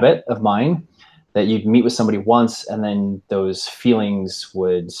bad habit of mine that you'd meet with somebody once and then those feelings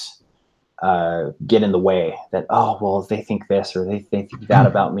would get in the way that, oh, well, they think this or they think that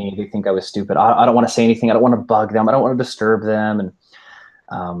about me. They think I was stupid. I don't want to say anything. I don't want to bug them. I don't want to disturb them.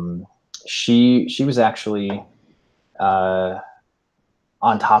 And she was actually on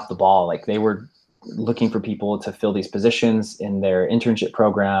top of the ball. Like, they were looking for people to fill these positions in their internship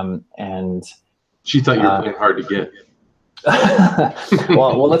program, and she thought you were playing hard to get.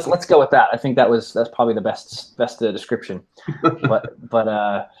 well, let's go with that. I think that's probably the best description. But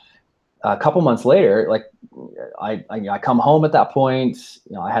a couple months later, like I come home at that point.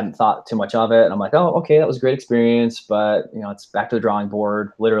 I hadn't thought too much of it, and I'm like, oh, okay, that was a great experience, but it's back to the drawing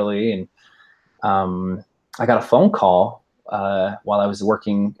board, literally. And I got a phone call while I was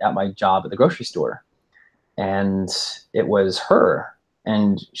working at my job at the grocery store, and it was her.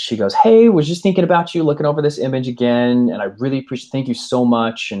 And she goes, hey, was just thinking about you, looking over this image again, and I really appreciate, thank you so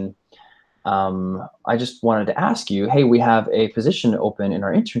much. And I just wanted to ask you, hey, we have a position open in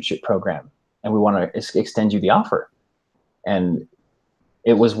our internship program, and we want to extend you the offer. And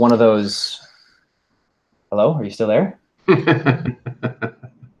it was one of those, hello, are you still there?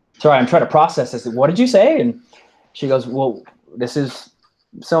 Sorry, I'm trying to process this. What did you say? And she goes, well, this is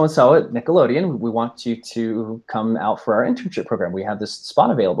so-and-so at Nickelodeon. We want you to come out for our internship program. We have this spot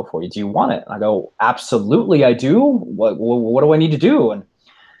available for you. Do you want it? And I go, absolutely, I do. What do I need to do? And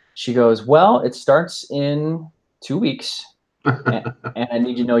she goes, well, it starts in 2 weeks, and I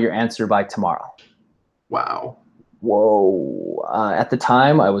need you to know your answer by tomorrow. Wow. Whoa. At the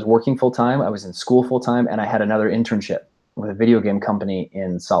time, I was working full-time. I was in school full-time, and I had another internship with a video game company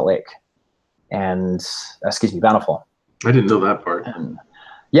in Salt Lake and, Bountiful. I didn't know that part. And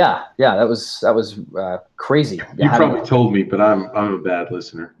yeah, that was crazy. You probably told me, but I'm a bad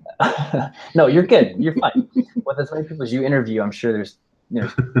listener. No, you're good. You're fine. With as many people as you interview, I'm sure there's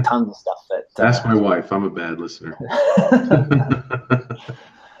tons of stuff that. Ask my wife. I'm a bad listener.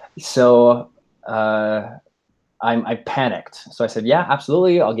 So I panicked. So I said, yeah,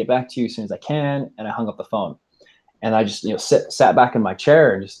 absolutely. I'll get back to you as soon as I can. And I hung up the phone. And I just, sat back in my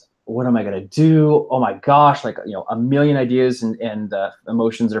chair and just, what am I going to do? Oh my gosh, like, a million ideas and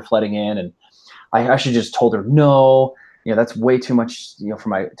emotions are flooding in. And I actually just told her, no, that's way too much, for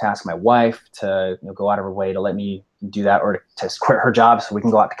my to ask my wife to go out of her way to let me do that, or to quit her job so we can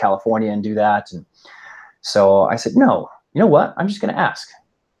go out to California and do that. And so I said, no, you know what? I'm just going to ask.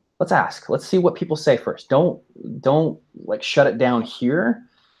 Let's ask. Let's see what people say first. Don't like shut it down here.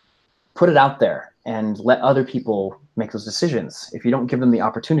 Put it out there and let other people make those decisions. If you don't give them the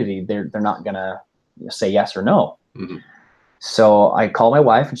opportunity, they're not gonna say yes or no. Mm-hmm. So I call my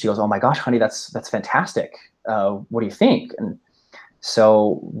wife and she goes, "Oh my gosh, honey, that's fantastic. What do you think?" And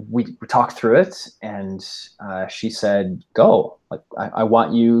so we talked through it, and she said, "Go. Like I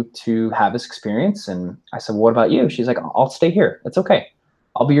want you to have this experience." And I said, "Well, what about you?" She's like, "I'll stay here. It's okay.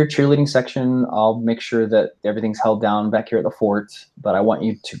 I'll be your cheerleading section. I'll make sure that everything's held down back here at the fort, but I want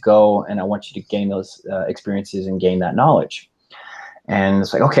you to go and I want you to gain those experiences and gain that knowledge." And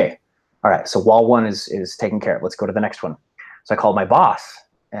it's like, okay, all right. So wall one is taken care of. Let's go to the next one. So I called my boss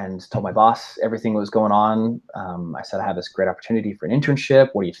and told my boss everything that was going on. I said, I have this great opportunity for an internship.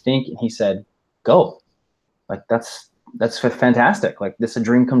 What do you think? And he said, go. Like, that's fantastic. Like, this is a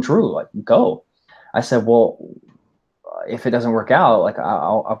dream come true. Like, go. I said, well, if it doesn't work out, like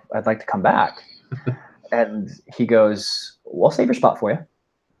I'd like to come back. And he goes, well, I'll save your spot for you.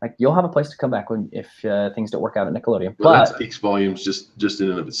 Like, you'll have a place to come back if things don't work out at Nickelodeon. Well, that speaks volumes just in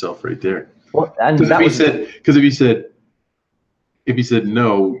and of itself right there. Well, and if he said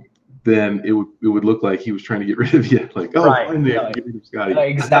no, then it would look like he was trying to get rid of you. Like, oh, right. Finally, I can get rid of Scotty.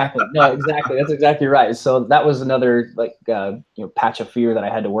 Exactly. No, exactly. That's exactly right. So that was another patch of fear that I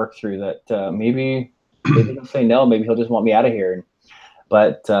had to work through. That maybe he'll say no. Maybe he'll just want me out of here.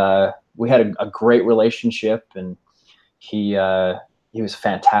 But we had a great relationship, and he was a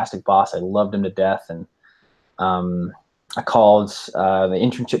fantastic boss. I loved him to death. And I called the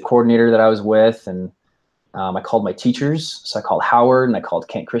internship coordinator that I was with, and I called my teachers. So I called Howard and I called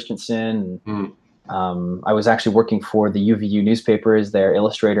Kent Christensen. And, I was actually working for the UVU newspaper as their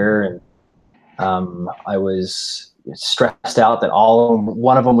illustrator, and I was stressed out that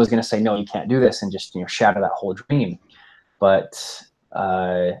one of them was going to say, no, you can't do this, and just shatter that whole dream. But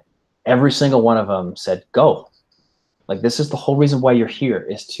every single one of them said, go. Like, this is the whole reason why you're here,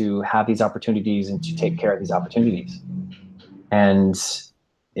 is to have these opportunities and to take care of these opportunities. And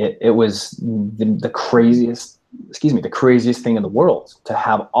it was the craziest thing in the world to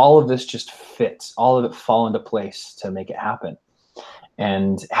have all of this just fit, all of it fall into place to make it happen.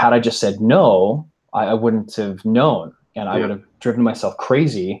 And had I just said no, I wouldn't have known, and I would have driven myself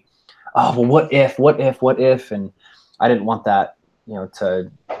crazy. Oh, well, what if? And I didn't want that, to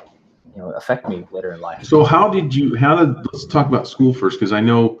affect me later in life. So let's talk about school first, because I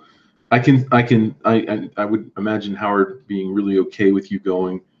know I would imagine Howard being really okay with you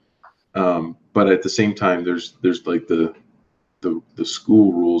going, but at the same time, there's like the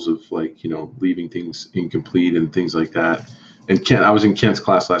school rules of, like, leaving things incomplete and things like that. And I was in Kent's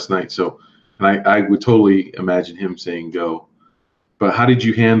class last night, so I would totally imagine him saying go. But how did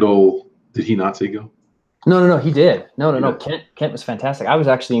you handle? Did he not say go? No, he did. No. Kent was fantastic. I was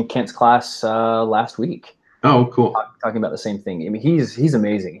actually in Kent's class last week. Oh, cool. Talking about the same thing. I mean, he's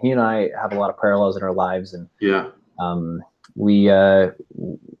amazing. He and I have a lot of parallels in our lives, and we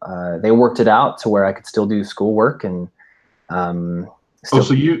they worked it out to where I could still do schoolwork and. So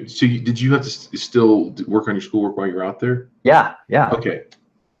did you have to still work on your schoolwork while you're out there? Yeah. Okay.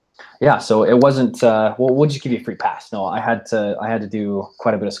 Yeah, so it wasn't. Well, we'll just give you a free pass. No, I had to do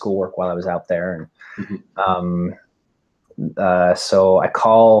quite a bit of schoolwork while I was out there, and so I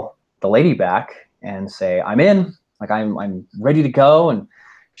call the lady back and say, I'm in. Like, I'm ready to go. And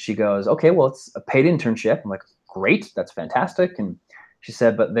she goes, okay, well, it's a paid internship. I'm like, great, that's fantastic. And she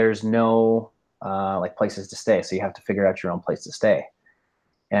said, but there's no like places to stay, so you have to figure out your own place to stay.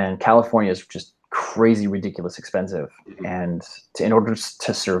 And California is just crazy, ridiculous expensive. And in order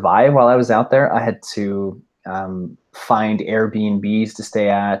to survive while I was out there, I had to find Airbnbs to stay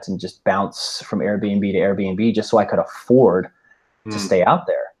at and just bounce from Airbnb to Airbnb just so I could afford to stay out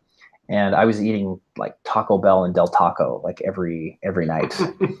there. And I was eating like Taco Bell and Del Taco like every night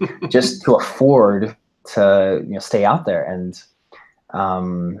just to afford to stay out there. And how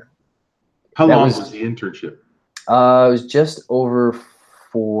long was the internship? It was just over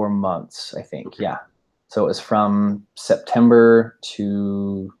 4 months, I think. Okay. Yeah. So it was from September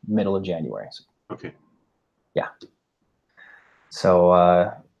to middle of January. Okay. Yeah. So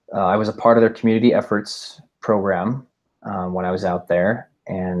I was a part of their community efforts program when I was out there,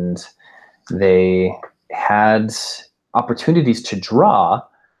 and they had opportunities to draw,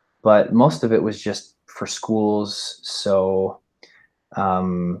 but most of it was just for schools. So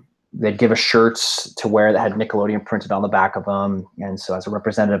they'd give us shirts to wear that had Nickelodeon printed on the back of them. And so as a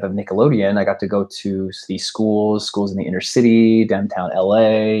representative of Nickelodeon, I got to go to these schools in the inner city, downtown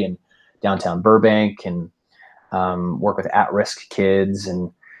LA and downtown Burbank, and work with at-risk kids.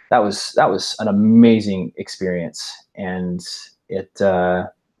 And that was an amazing experience. And it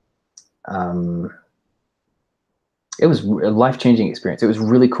was a life-changing experience. It was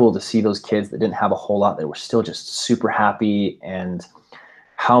really cool to see those kids that didn't have a whole lot, that were still just super happy, and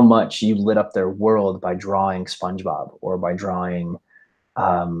how much you lit up their world by drawing SpongeBob or by drawing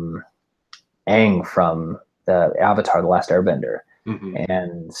Aang from the Avatar: The Last Airbender. Mm-hmm.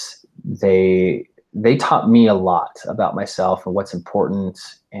 And they taught me a lot about myself and what's important,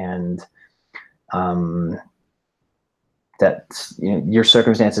 and that your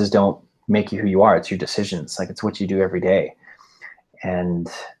circumstances don't make you who you are. It's your decisions. Like, it's what you do every day. And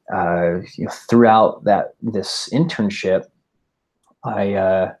throughout this internship,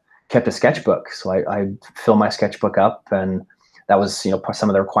 I kept a sketchbook. So I fill my sketchbook up, and that was some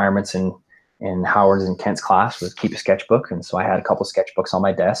of the requirements in Howard's and Kent's class was keep a sketchbook. And so I had a couple sketchbooks on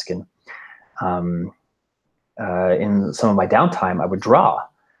my desk, and in some of my downtime, I would draw.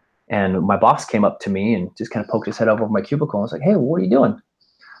 And my boss came up to me and just kind of poked his head over my cubicle and was like, "Hey, what are you doing?"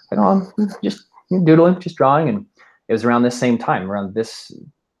 Like, "Oh, I'm just doodling, just drawing." And it was around this same time, around this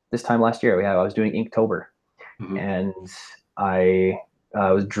time last year, I was doing Inktober. Mm-hmm. And I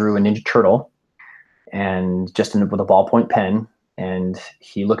drew a Ninja Turtle, and just with a ballpoint pen. And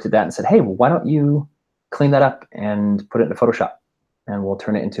he looked at that and said, "Hey, well, why don't you clean that up and put it into Photoshop, and we'll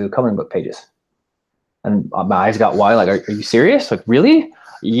turn it into coloring book pages." And my eyes got wide, like, are you serious? Like, really?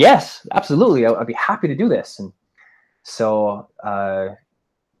 Yes, absolutely. I'd be happy to do this. And so I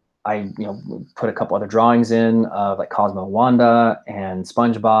put a couple other drawings in of like Cosmo and Wanda and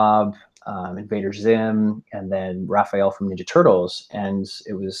SpongeBob, Invader Zim, and then Raphael from Ninja Turtles. And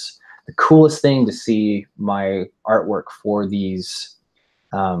it was the coolest thing to see my artwork for these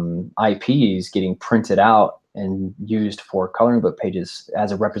IPs getting printed out and used for coloring book pages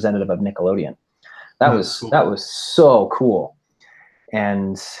as a representative of Nickelodeon. That was so cool.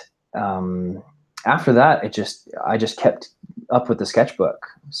 And after that, I just kept up with the sketchbook.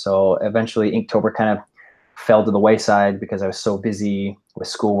 So eventually Inktober kind of fell to the wayside because I was so busy with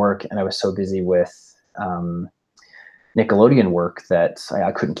schoolwork, and I was so busy with Nickelodeon work that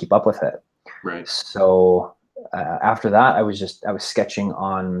I couldn't keep up with it. Right. So after that, I was sketching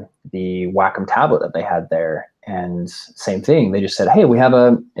on the Wacom tablet that they had there, and same thing. They just said, "Hey, we have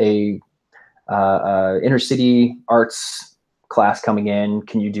a inner city arts class coming in.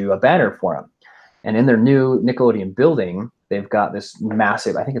 Can you do a banner for them?" And in their new Nickelodeon building, they've got this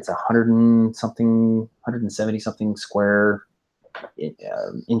massive, I think it's 170 something square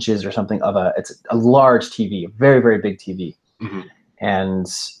inches or something it's a large TV, a very, very big TV. Mm-hmm. And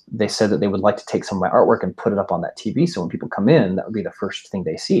they said that they would like to take some of my artwork and put it up on that TV. So when people come in, that would be the first thing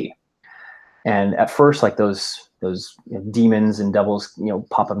they see. And at first, like those demons and devils,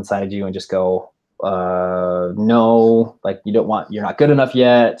 pop up inside you and just go, "No, like you're not good enough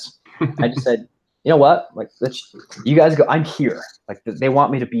yet." I just said, "You know what? Like, you guys go. I'm here. Like, they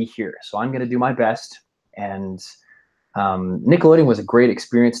want me to be here, so I'm going to do my best." And Nickelodeon was a great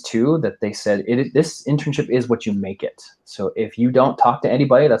experience too. That they said this internship is what you make it. So if you don't talk to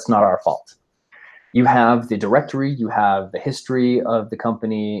anybody, that's not our fault. You have the directory, you have the history of the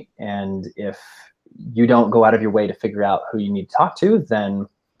company, and if you don't go out of your way to figure out who you need to talk to, then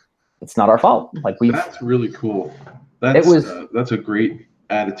it's not our fault. Like, that's really cool. That's a great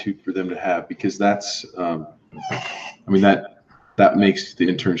attitude for them to have, because that's that makes the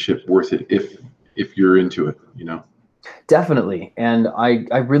internship worth it if you're into it, Definitely. And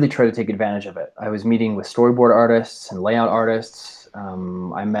I really try to take advantage of it. I was meeting with storyboard artists and layout artists.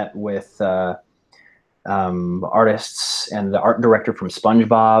 I met with artists and the art director from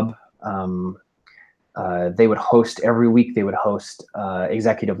SpongeBob. They would host every week. They would host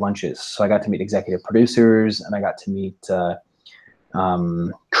executive lunches. So I got to meet executive producers, and I got to meet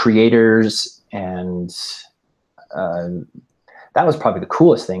creators, and that was probably the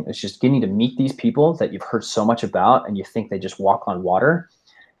coolest thing. It's just getting to meet these people that you've heard so much about, and you think they just walk on water,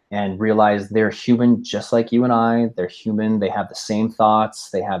 and realize they're human just like you and I. They're human. They have the same thoughts.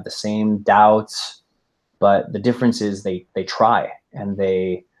 They have the same doubts. But the difference is they try, and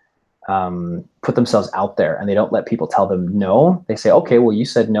they put themselves out there, and they don't let people tell them no. They say, okay, well, you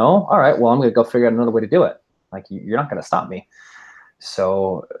said no. All right, well, I'm going to go figure out another way to do it. Like, you're not going to stop me.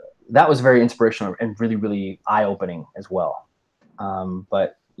 So that was very inspirational and really, really eye-opening as well.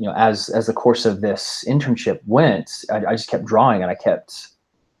 But you know, as the course of this internship went, I just kept drawing, and I kept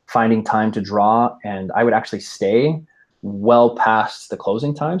finding time to draw, and I would actually stay well past the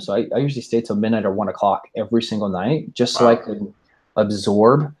closing time. So I usually stayed till midnight or 1 o'clock every single night, just so I could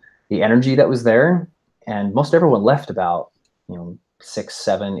absorb the energy that was there. And most everyone left about, you know, 6,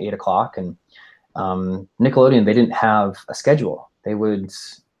 7, 8 o'clock. And Nickelodeon, they didn't have a schedule. They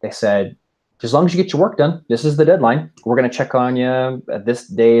said, as long as you get your work done, this is the deadline. We're going to check on you this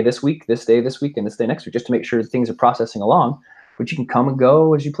day, this week, this day, this week, and this day next week, just to make sure things are processing along. But you can come and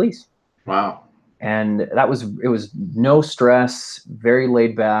go as you please. Wow. And it was no stress, very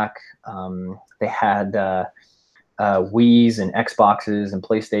laid back. They had Wiis and Xboxes and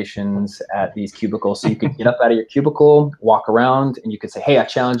PlayStations at these cubicles. So you could get up out of your cubicle, walk around, and you could say, hey, I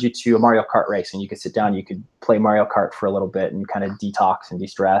challenge you to a Mario Kart race. And you could sit down, you could play Mario Kart for a little bit and kind of detox and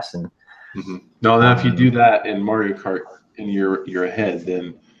de-stress. And now if you do that in Mario Kart and you're ahead,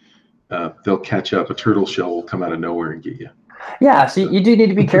 then they'll catch up. A turtle shell will come out of nowhere and get you. Yeah, so you do need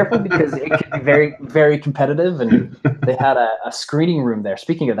to be careful because it can be very, very competitive. And they had a screening room there.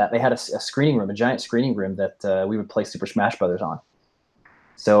 Speaking of that, they had a screening room, a giant screening room that we would play Super Smash Brothers on.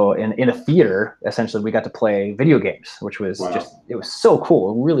 So in a theater, essentially, we got to play video games, which was it was so cool,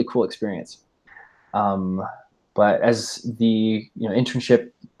 a really cool experience. But as the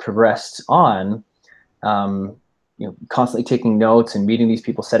internship progressed on, constantly taking notes and meeting these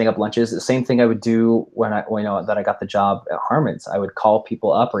people, setting up lunches. The same thing I would do when I got the job at Harmon's. I would call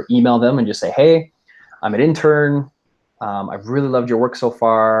people up or email them and just say, hey, I'm an intern. I've really loved your work so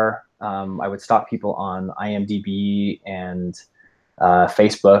far. I would stalk people on IMDb and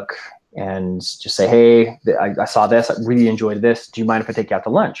Facebook and just say, hey, I saw this. I really enjoyed this. Do you mind if I take you out to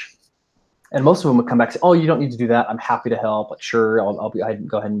lunch? And most of them would come back and say, oh, you don't need to do that. I'm happy to help. Like, sure, I'd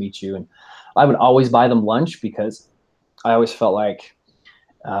go ahead and meet you. And I would always buy them lunch because I always felt like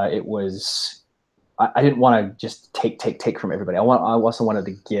I didn't want to just take from everybody. I also wanted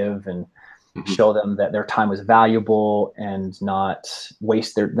to give and show them that their time was valuable and not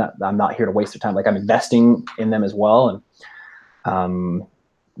waste I'm not here to waste their time. Like, I'm investing in them as well. And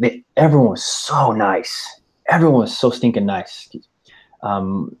everyone was so nice. Everyone was so stinking nice.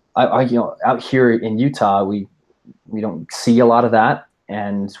 Out here in Utah, we don't see a lot of that,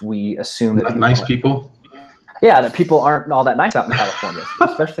 and we assume that nice people. Yeah, that people aren't all that nice out in California,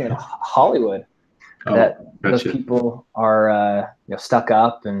 especially in Hollywood. Those people are stuck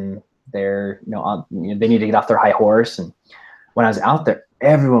up, and they're they need to get off their high horse. And when I was out there,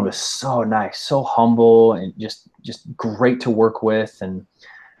 everyone was so nice, so humble, and just great to work with. And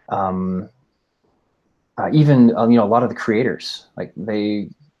even a lot of the creators, like they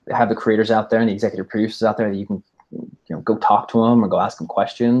have the creators out there and the executive producers out there that you can go talk to them or go ask them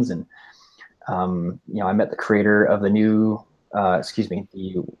questions. And I met the creator of the new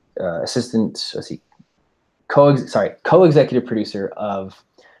co-executive producer of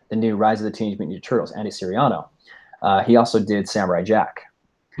the new Rise of the Teenage Mutant Ninja Turtles, Andy Siriano. He also did Samurai Jack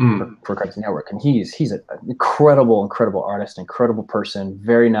for Cartoon Network, and he's an incredible artist, incredible person,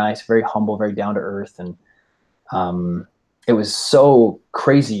 very nice, very humble, very down to earth. And it was so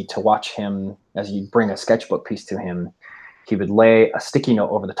crazy to watch him. As you bring a sketchbook piece to him, he would lay a sticky note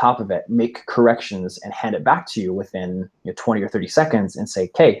over the top of it, make corrections, and hand it back to you within 20 or 30 seconds and say,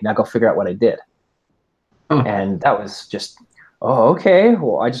 okay, now go figure out what I did. And that was just, oh, okay,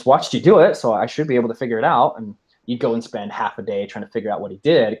 well, I just watched you do it, so I should be able to figure it out. And you'd go and spend half a day trying to figure out what he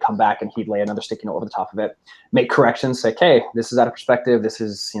did, come back, and he'd lay another sticky note over the top of it, make corrections, say, okay, this is out of perspective, this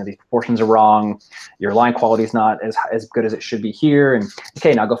is, these proportions are wrong, your line quality is not as good as it should be here, and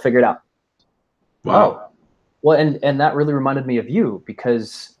okay, now go figure it out. Wow. Oh, well, and that really reminded me of you,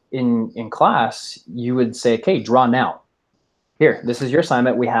 because in class, you would say, okay, draw now. Here, this is your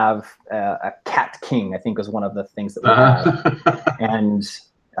assignment. We have a cat king, I think was one of the things that we had, and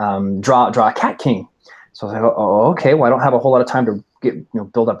draw a cat king. So I was like, oh, okay, well, I don't have a whole lot of time to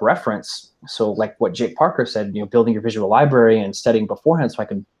build up reference. So like what Jake Parker said, building your visual library and studying beforehand so I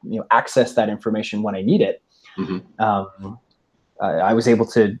can access that information when I need it. I was able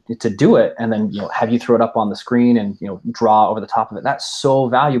to do it, and then have you throw it up on the screen and draw over the top of it. That's so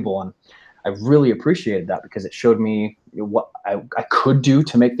valuable, and I really appreciated that because it showed me what I could do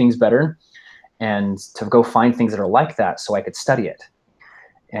to make things better, and to go find things that are like that so I could study it.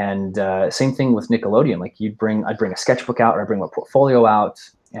 And same thing with Nickelodeon. Like I'd bring a sketchbook out, or I'd bring a portfolio out.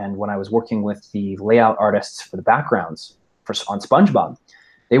 And when I was working with the layout artists for the backgrounds on SpongeBob,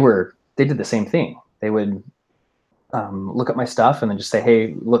 they did the same thing. They would look at my stuff and then just say,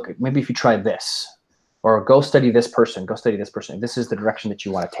 hey, look, maybe if you try this, or go study this person, this is the direction that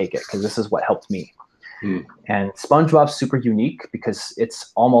you want to take it, because this is what helped me. And SpongeBob's super unique because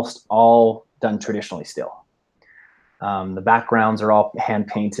it's almost all done traditionally still. The backgrounds are all hand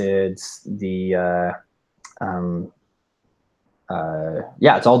painted. It's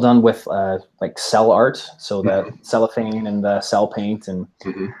all done with like cell art, so the cellophane and the cell paint, and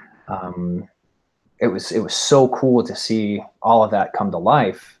it was so cool to see all of that come to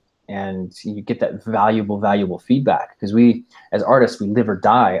life, and you get that valuable feedback, because we as artists, we live or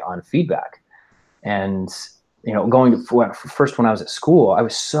die on feedback. And going to first, when I was at school, I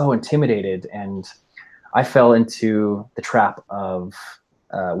was so intimidated, and I fell into the trap of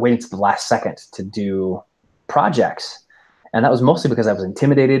waiting to the last second to do projects. And that was mostly because I was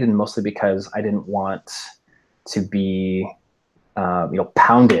intimidated, and mostly because I didn't want to be,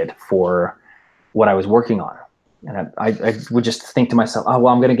 pounded for what I was working on. And I would just think to myself, oh,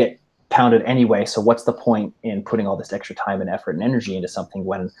 well, I'm going to get pounded anyway, so what's the point in putting all this extra time and effort and energy into something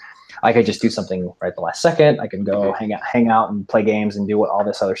when I could just do something right at the last second? I can go hang out and play games and do all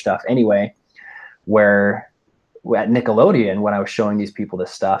this other stuff anyway. Where at Nickelodeon, when I was showing these people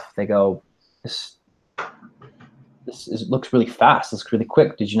this stuff, they go, this looks really fast. This looks really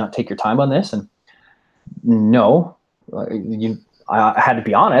quick. Did you not take your time on this? And no, I had to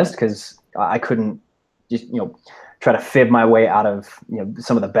be honest, because I couldn't just, try to fib my way out of,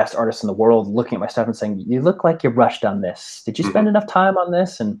 some of the best artists in the world looking at my stuff and saying, you look like you rushed on this. Did you spend enough time on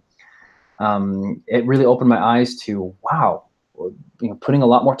this? And it really opened my eyes to, wow, putting a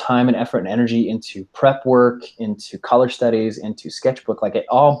lot more time and effort and energy into prep work, into color studies, into sketchbook. Like, it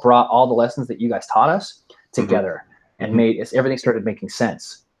all brought all the lessons that you guys taught us together and made everything started making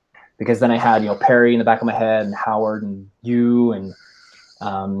sense. Because then I had, Perry in the back of my head, and Howard, and you, and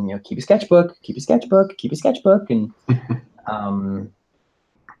keep a sketchbook. And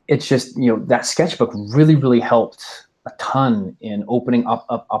it's just, that sketchbook really helped a ton in opening up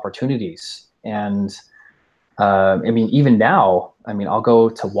opportunities. And even now, I'll go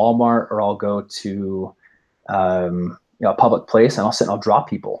to Walmart, or I'll go to a public place, and I'll sit and I'll draw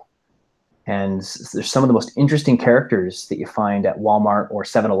people. And there's some of the most interesting characters that you find at Walmart or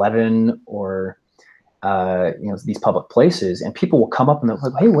 7-Eleven or these public places, and people will come up and they're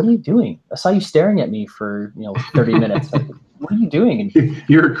like, hey, what are you doing? I saw you staring at me for 30 minutes. Like, what are you doing? And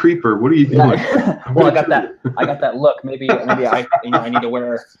you're a creeper. What are you doing? Well, I got that look. Maybe I need to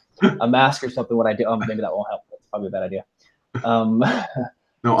wear a mask or something when I do. Maybe that won't help. That's probably a bad idea.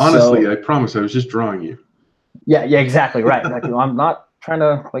 No, honestly, I promise I was just drawing you. Yeah, exactly. Right. Like, I'm not trying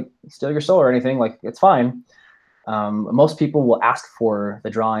to steal your soul or anything. Like, it's fine. Most people will ask for the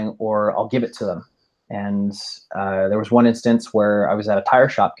drawing, or I'll give it to them. And there was one instance where I was at a tire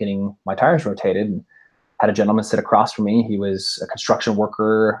shop getting my tires rotated, and had a gentleman sit across from me. He was a construction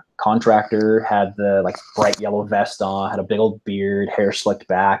worker, contractor, had the bright yellow vest on, had a big old beard, hair slicked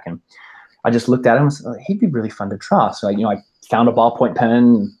back. And I just looked at him and said, he'd be really fun to draw. So I found a ballpoint pen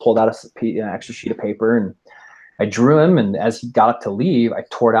and pulled out an extra sheet of paper, and I drew him. And as he got up to leave, I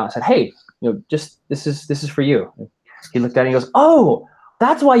tore it out and said, hey, just this is for you. And he looked at it and he goes, oh,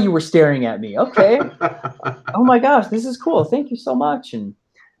 that's why you were staring at me. Okay. Oh my gosh, this is cool. Thank you so much. And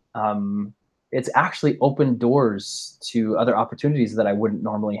it's actually opened doors to other opportunities that I wouldn't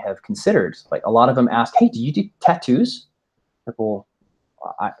normally have considered. Like, a lot of them ask, hey, do you do tattoos? Like, well,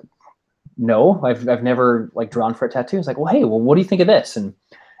 no, I've never drawn for a tattoo. It's like, well, hey, what do you think of this? And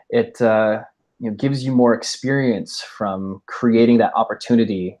it gives you more experience from creating that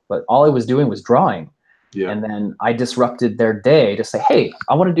opportunity. But all I was doing was drawing. Yeah. And then I disrupted their day to say, hey,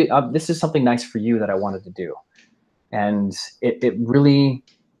 I want to do, this is something nice for you that I wanted to do. And it really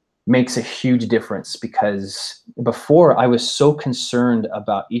makes a huge difference, because before I was so concerned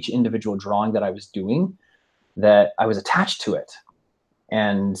about each individual drawing that I was doing that I was attached to it.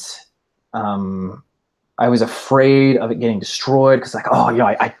 And I was afraid of it getting destroyed, because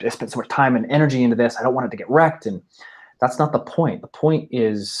I spent so much time and energy into this. I don't want it to get wrecked. And that's not the point. The point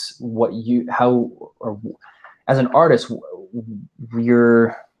is as an artist, what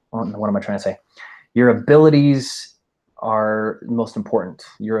am I trying to say? Your abilities are most important.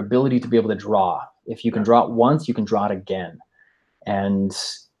 Your ability to be able to draw. If you can draw it once, you can draw it again. And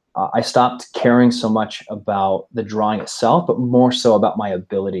I stopped caring so much about the drawing itself, but more so about my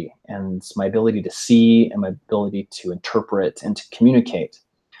ability, and my ability to see, and my ability to interpret and to communicate.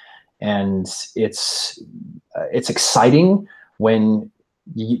 And it's exciting when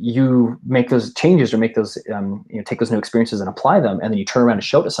you make those changes, or make those take those new experiences and apply them, and then you turn around and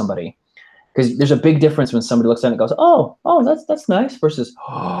show it to somebody, Because there's a big difference when somebody looks at it and goes, oh, that's nice, versus,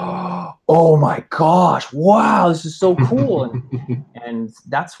 oh my gosh, wow, this is so cool. And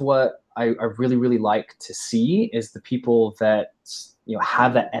that's what I really, really like to see, is the people that, you know,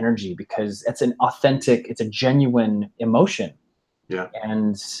 have that energy, because it's an authentic, it's a genuine emotion. Yeah.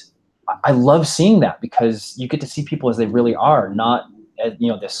 And I love seeing that, because you get to see people as they really are, not as, you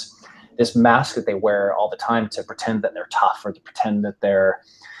know, this mask that they wear all the time to pretend that they're tough, or to pretend that they're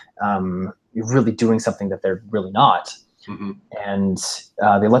really doing something that they're really not. Mm-hmm. And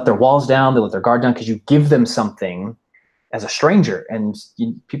they let their walls down, they let their guard down, because you give them something as a stranger, and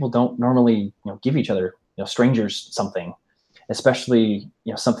people don't normally, you know, give each other, you know, strangers something, especially,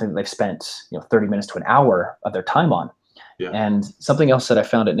 you know, something that they've spent, you know, 30 minutes to an hour of their time on. Yeah. And something else that I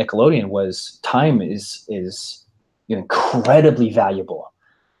found at Nickelodeon was time is you know, incredibly valuable.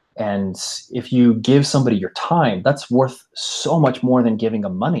 And if you give somebody your time, that's worth so much more than giving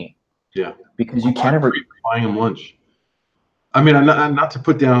them money. Yeah. Because you can't ever buying them lunch. I mean, I'm not to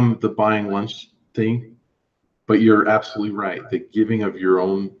put down the buying lunch thing, but you're absolutely right. The giving of your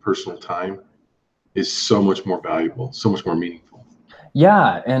own personal time is so much more valuable, so much more meaningful.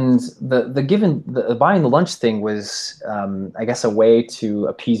 Yeah, and the buying the lunch thing was, I guess, a way to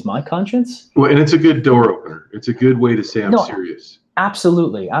appease my conscience. Well, and it's a good door opener. It's a good way to say I'm serious.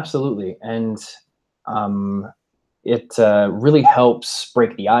 Absolutely, absolutely, and it really helps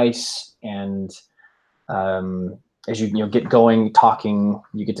break the ice. And as you know, get going, talking,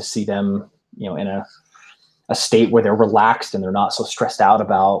 you get to see them, you know, in a state where they're relaxed and they're not so stressed out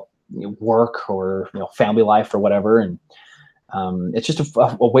about, you know, work or, you know, family life or whatever. And it's just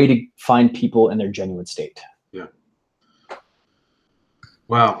a way to find people in their genuine state. Yeah.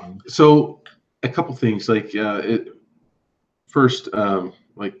 Wow. So a couple things, like first,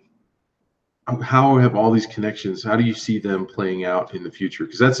 like, how have all these connections, how do you see them playing out in the future?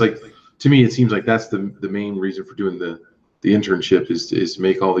 Because that's, like, to me, it seems like that's the main reason for doing the internship, is to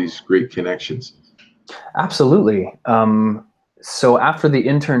make all these great connections. Absolutely. So after the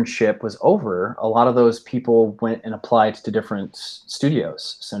internship was over, a lot of those people went and applied to different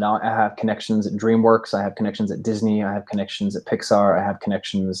studios. So now I have connections at DreamWorks, I have connections at Disney, I have connections at Pixar, I have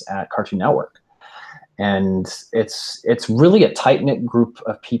connections at Cartoon Network. And it's really a tight-knit group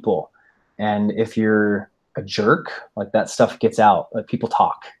of people. And if you're a jerk, like, that stuff gets out, like, people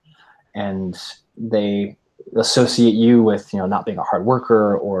talk, and they associate you with, you know, not being a hard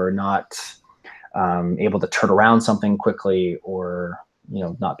worker, or not able to turn around something quickly, or, you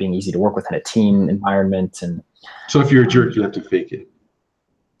know, not being easy to work with in a team environment. And so if you're a jerk, you have to fake it.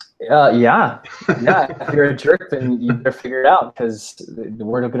 Yeah. If you're a jerk, then you better figure it out, because the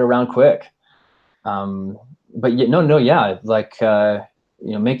word will get around quick. But yeah, like,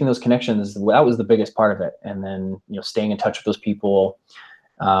 you know, making those connections, that was the biggest part of it. And then, you know, staying in touch with those people,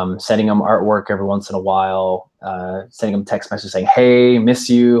 sending them artwork every once in a while, sending them text messages saying, hey, miss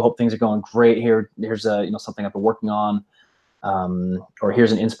you, hope things are going great. Here's a, you know, something I've been working on, or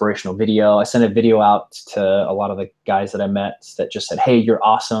here's an inspirational video. I sent a video out to a lot of the guys that I met that just said, hey, you're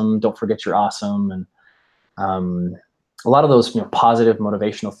awesome, don't forget you're awesome. And a lot of those, you know, positive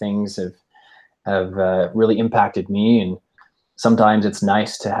motivational things have really impacted me. And sometimes it's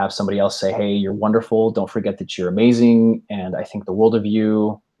nice to have somebody else say, hey, you're wonderful, don't forget that you're amazing, and I think the world of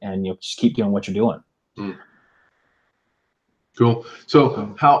you, and, you know, just keep doing what you're doing. Cool.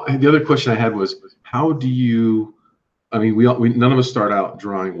 So the other question I had was, how do you, I mean, we none of us start out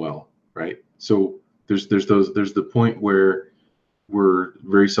drawing well, right? So there's the point where we're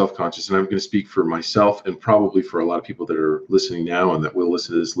very self-conscious, and I'm going to speak for myself and probably for a lot of people that are listening now and that will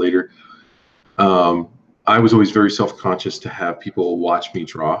listen to this later. I was always very self-conscious to have people watch me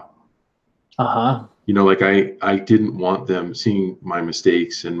draw. You know, like, I didn't want them seeing my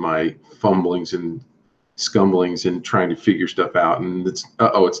mistakes and my fumblings and scumblings and trying to figure stuff out, and it's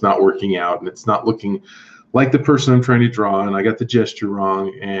not working out, and it's not looking like the person I'm trying to draw, and I got the gesture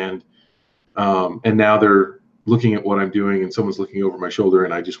wrong, and now they're looking at what I'm doing, and someone's looking over my shoulder,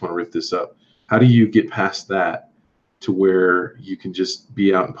 and I just want to rip this up. How do you get past that to where you can just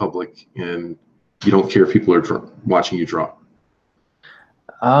be out in public and you don't care if people are watching you draw?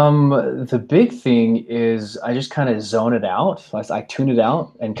 The big thing is I just kind of zone it out. I tune it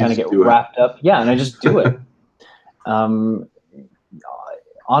out and kind of get wrapped up. Yeah, and I just do it.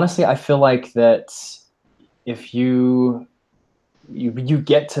 Honestly, I feel like that if you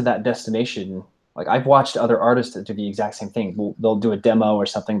get to that destination, like, I've watched other artists that do the exact same thing. They'll do a demo or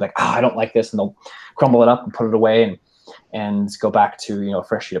something, like, I don't like this, and they'll crumble it up and put it away and go back to, you know, a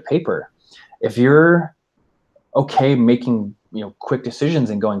fresh sheet of paper. If you're okay making, you know, quick decisions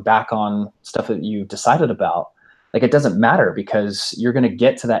and going back on stuff that you've decided about, like, it doesn't matter because you're going to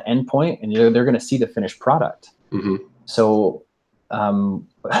get to that end point and they're going to see the finished product. So, I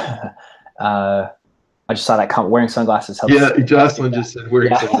just saw that comment, wearing sunglasses helps. Yeah, Jocelyn just said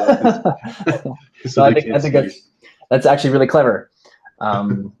wearing sunglasses. So I think that's actually really clever.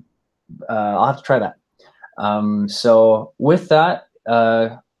 I'll have to try that. So with that,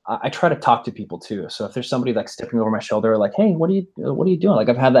 I try to talk to people too. So if there's somebody like stepping over my shoulder, like, hey, what are you doing? Like,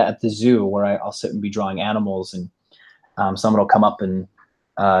 I've had that at the zoo where I'll sit and be drawing animals, and someone will come up and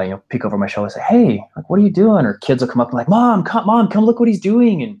peek over my shoulder and say, hey, like, what are you doing? Or kids will come up and like, mom, come look what he's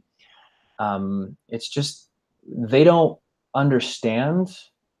doing. And it's just, they don't understand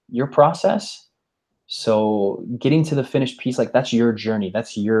your process. So getting to the finished piece, like, that's your journey.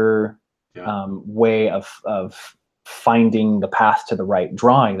 That's your way of finding the path to the right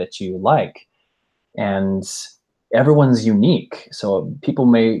drawing that you like. And everyone's unique. So people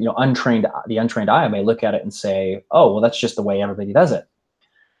may, the untrained eye may look at it and say, oh, well, that's just the way everybody does it.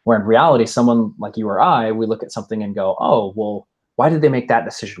 Where in reality, someone like you or I, we look at something and go, oh, well, why did they make that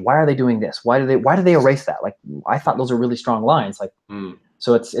decision? Why are they doing this? Why do they erase that? Like, I thought those are really strong lines. Like,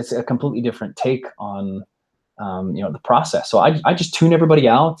 so it's a completely different take on, the process. So I just tune everybody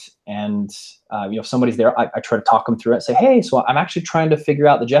out, and if somebody's there, I try to talk them through it. Say, hey, so I'm actually trying to figure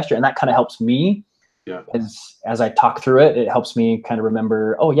out the gesture, and that kind of helps me. Yeah. As I talk through it, it helps me kind of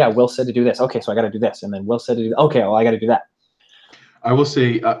remember. Oh yeah, Will said to do this. Okay, so I got to do this, and then Will said to do. Okay, well, I got to do that. I will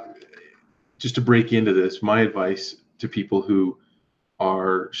say, just to break into this, my advice to people who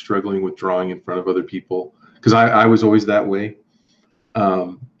are struggling with drawing in front of other people, because I was always that way,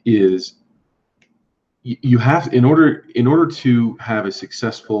 is you have, in order to have a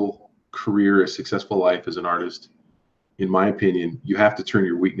successful career, a successful life as an artist, in my opinion, you have to turn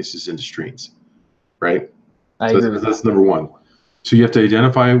your weaknesses into strengths, right? That's number one. So you have to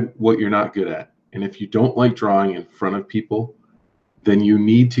identify what you're not good at. And if you don't like drawing in front of people, then you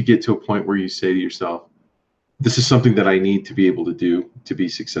need to get to a point where you say to yourself, this is something that I need to be able to do to be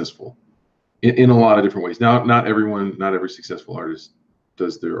successful in a lot of different ways. Now, not every successful artist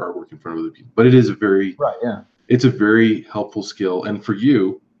does their artwork in front of other people, but it is it's a very helpful skill. And for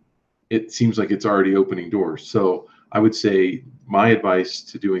you, it seems like it's already opening doors. So I would say my advice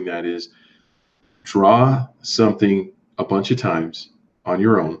to doing that is draw something a bunch of times on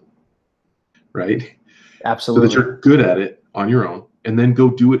your own, right? Absolutely. So that you're good at it on your own, and then go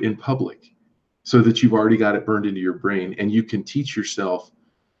do it in public so that you've already got it burned into your brain, and you can teach yourself.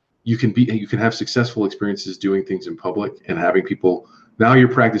 You can have successful experiences doing things in public and having people. Now you're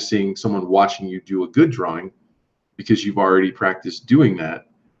practicing someone watching you do a good drawing because you've already practiced doing that.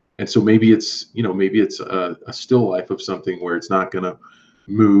 And so maybe it's a still life of something where it's not going to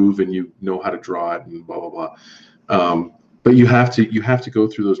move and you know how to draw it and blah, blah, blah. But you have to go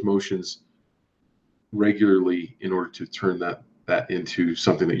through those motions regularly in order to turn that into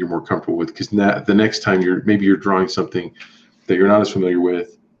something that you're more comfortable with. Because the next time you're drawing something that you're not as familiar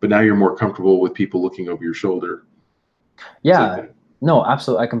with, but now you're more comfortable with people looking over your shoulder. Yeah. No,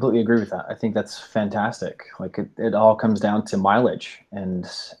 absolutely. I completely agree with that. I think that's fantastic. Like, it all comes down to mileage and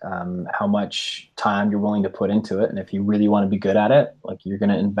how much time you're willing to put into it. And if you really want to be good at it, like, you're going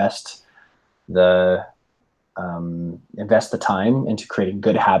to invest the time into creating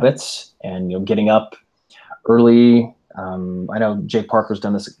good habits and, getting up early. I know Jake Parker's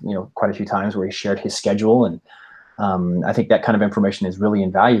done this, quite a few times where he shared his schedule, and I think that kind of information is really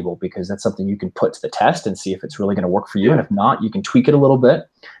invaluable because that's something you can put to the test and see if it's really going to work for you. Yeah. And if not, you can tweak it a little bit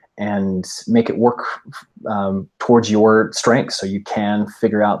and make it work towards your strengths, so you can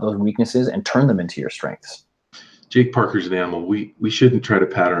figure out those weaknesses and turn them into your strengths. Jake Parker's an animal. We shouldn't try to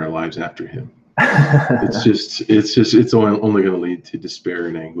pattern our lives after him. It's only going to lead to despair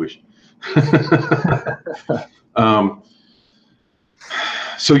and anguish.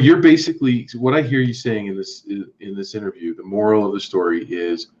 So you're basically, what I hear you saying in this interview, the moral of the story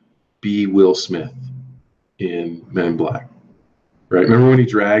is be Will Smith in Men in Black, right? Remember when he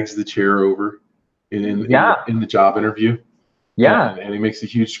drags the chair over in the job interview? Yeah. And he makes a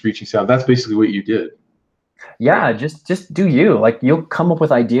huge screeching sound. That's basically what you did. Yeah, right? Just do you. Like, you'll come up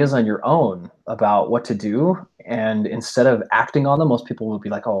with ideas on your own about what to do, and instead of acting on them, most people will be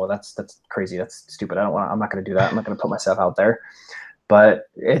like, "Oh, that's crazy. That's stupid. I'm not going to do that. I'm not going to put myself out there." But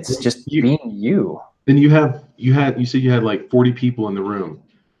it's just being you. Then you said you had like 40 people in the room,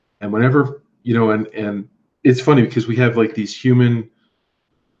 and whenever and it's funny because we have like these human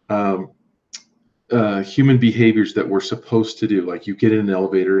behaviors that we're supposed to do. Like, you get in an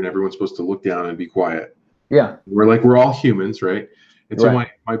elevator and everyone's supposed to look down and be quiet. Yeah. We're all humans, right? And so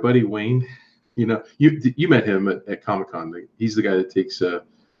my buddy Wayne, you met him at Comic-Con. He's the guy that takes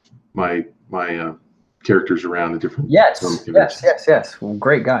my characters around at different conventions. Yes. Well,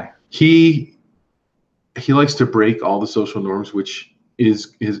 great guy. He likes to break all the social norms, which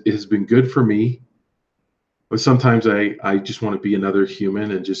has been good for me. But sometimes I just want to be another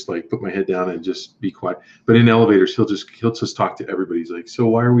human and just like put my head down and just be quiet. But in elevators, he'll just talk to everybody. He's like, so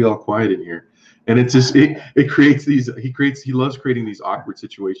why are we all quiet in here? And it's just it creates he loves creating these awkward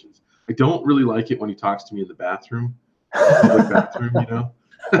situations. I don't really like it when he talks to me in the bathroom, public bathroom, you know.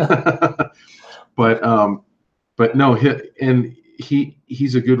 but no,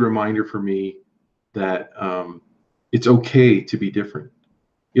 he's a good reminder for me that it's okay to be different.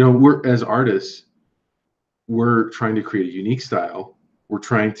 You know, we're as artists, we're trying to create a unique style. We're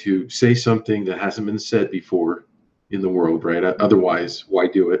trying to say something that hasn't been said before in the world, right? Otherwise, why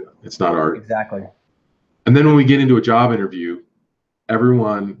do it? It's not art. Exactly. And then when we get into a job interview,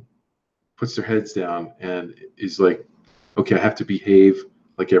 everyone puts their heads down and is like, okay, I have to behave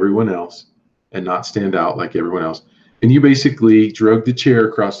like everyone else and not stand out like everyone else. And you basically drug the chair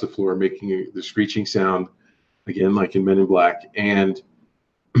across the floor, making the screeching sound, again, like in Men in Black, and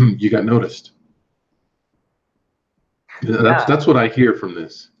you got noticed. That's what I hear from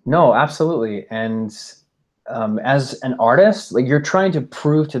this. No, absolutely. And as an artist, like you're trying to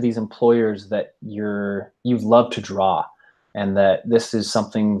prove to these employers that you love to draw, and that this is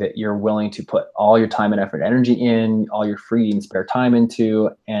something that you're willing to put all your time and effort, energy in, all your free and spare time into.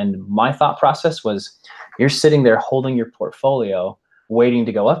 And my thought process was, you're sitting there holding your portfolio, waiting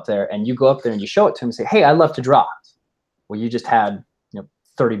to go up there, and you go up there and you show it to him and say, hey, I love to draw. Well, you just had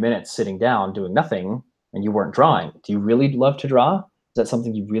 30 minutes sitting down doing nothing, and you weren't drawing. Do you really love to draw? Is that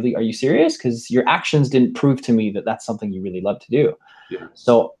something are you serious? Because your actions didn't prove to me that that's something you really love to do. Yeah.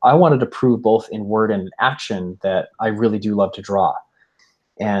 So I wanted to prove both in word and action that I really do love to draw.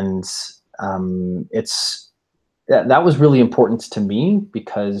 And that was really important to me,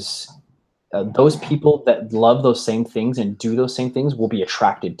 because those people that love those same things and do those same things will be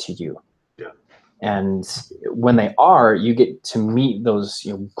attracted to you. And when they are, you get to meet those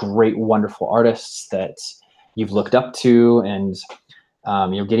great, wonderful artists that you've looked up to, and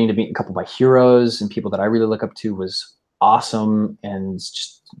getting to meet a couple of my heroes and people that I really look up to was awesome. And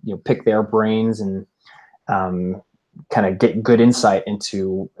just pick their brains and kind of get good insight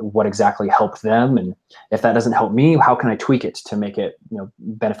into what exactly helped them, and if that doesn't help me, how can I tweak it to make it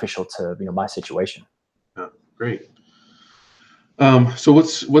beneficial to my situation. Great. So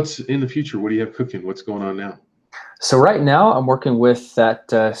what's in the future? What do you have cooking? What's going on now? So right now I'm working with that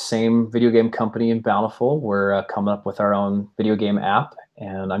same video game company in Bountiful. We're coming up with our own video game app,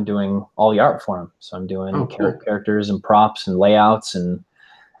 and I'm doing all the art for them. So I'm doing characters and props and layouts and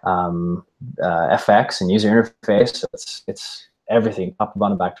FX and user interface. So it's everything, top to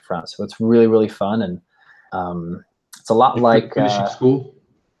bottom, back to front. So it's really, really fun, and it's a lot like finishing school.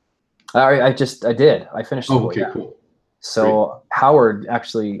 I did. I finished school. Okay, cool. So Great. Howard,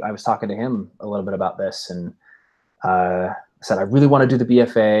 actually, I was talking to him a little bit about this, and said, I really want to do the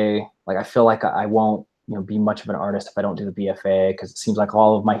BFA. Like, I feel like I won't, be much of an artist if I don't do the BFA, because it seems like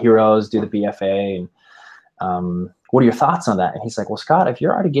all of my heroes do the BFA. And what are your thoughts on that? And he's like, well, Scott, if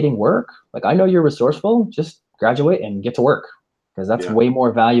you're already getting work, like, I know you're resourceful, just graduate and get to work, because that's way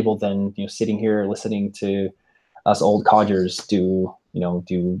more valuable than sitting here listening to us old codgers do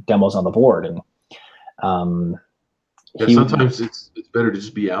demos on the board. And sometimes it's better to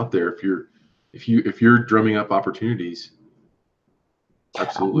just be out there if you're drumming up opportunities.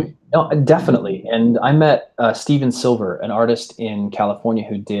 Absolutely. No, definitely. And I met Steven Silver, an artist in California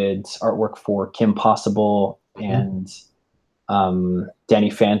who did artwork for Kim Possible and Danny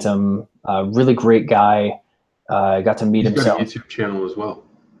Phantom. Really great guy. I got to meet him. He's got a YouTube channel as well.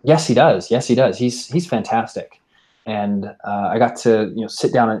 Yes, he does. He's fantastic. And I got to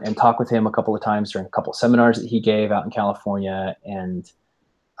sit down and talk with him a couple of times during a couple of seminars that he gave out in California. And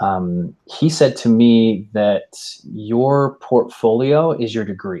he said to me that your portfolio is your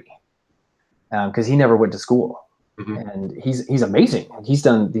degree, because he never went to school. And he's amazing. He's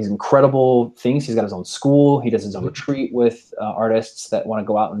done these incredible things. He's got his own school. He does his own retreat with artists that want to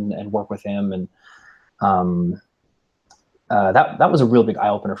go out and work with him. And that was a real big eye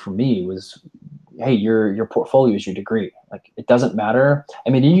opener for me. Was, hey, your portfolio is your degree. Like, it doesn't matter.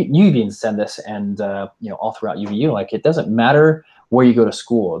 I mean, you even said this, and all throughout UVU, like, it doesn't matter where you go to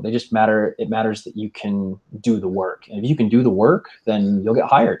school. It matters that you can do the work. And if you can do the work, then you'll get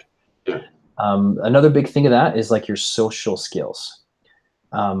hired. Another big thing of that is like your social skills.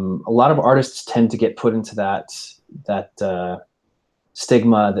 A lot of artists tend to get put into that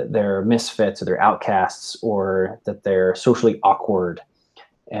stigma that they're misfits or they're outcasts or that they're socially awkward.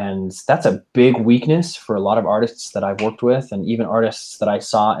 And that's a big weakness for a lot of artists that I've worked with, and even artists that I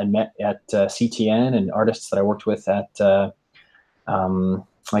saw and met at CTN, and artists that I worked with at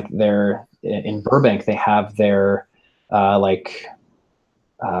like they're in Burbank. They have their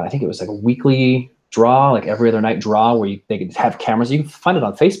I think it was like a weekly draw, like every other night draw, where they could have cameras. You can find it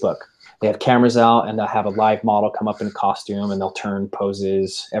on Facebook. They have cameras out, and they'll have a live model come up in costume, and they'll turn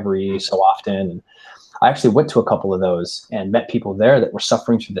poses every so often. And I actually went to a couple of those and met people there that were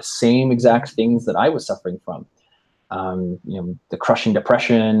suffering through the same exact things that I was suffering from. The crushing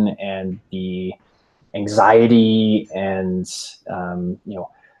depression and the anxiety and,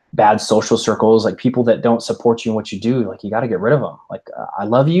 bad social circles, like people that don't support you in what you do. Like, you got to get rid of them. Like, I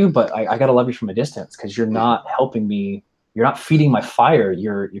love you, but I got to love you from a distance, because you're not helping me. You're not feeding my fire.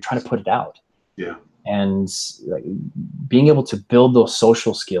 You're trying to put it out. Yeah. And like, being able to build those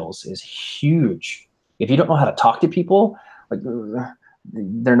social skills is huge. If you don't know how to talk to people, like,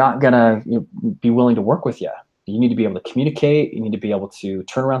 they're not gonna be willing to work with you. You need to be able to communicate. You need to be able to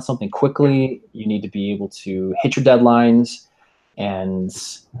turn around something quickly. You need to be able to hit your deadlines. And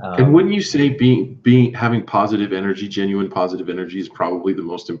wouldn't you say having positive energy, genuine positive energy, is probably the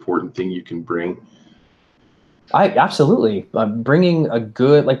most important thing you can bring? I absolutely bringing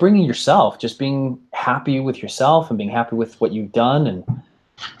yourself, just being happy with yourself and being happy with what you've done. And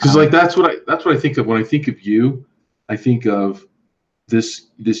because like that's what I think of when I think of you. I think of this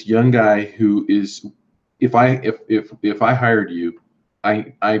young guy who is, if I hired you,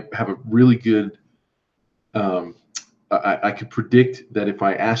 I have a really good I could predict that if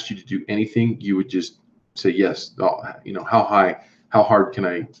I asked you to do anything, you would just say yes. How hard can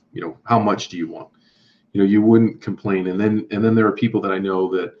I, how much do you want? You wouldn't complain. And then there are people that I know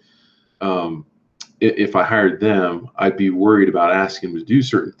that if I hired them, I'd be worried about asking them to do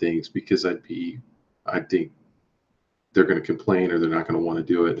certain things, because I think they're going to complain, or they're not going to want to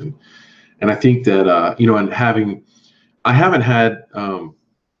do it. And I think that, I haven't had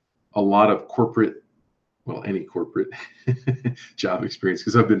a lot of any corporate job experience,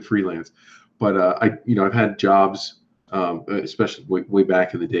 because I've been freelance, but I've had jobs, especially way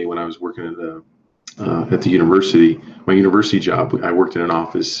back in the day when I was working at the university. My university job, I worked in an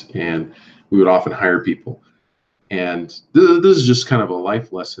office, and we would often hire people. And this is just kind of a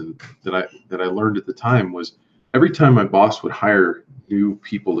life lesson that I learned at the time, was every time my boss would hire new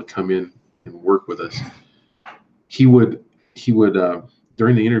people to come in and work with us, he would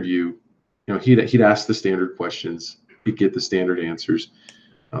during the interview, he'd ask the standard questions. He'd get the standard answers.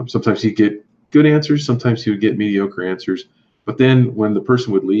 Sometimes he'd get good answers. Sometimes he would get mediocre answers. But then when the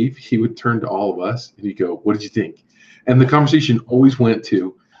person would leave, he would turn to all of us and he'd go, "What did you think?" And the conversation always went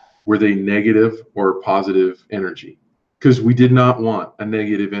to, were they negative or positive energy? Because we did not want a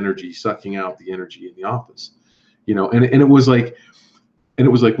negative energy sucking out the energy in the office. And it was like,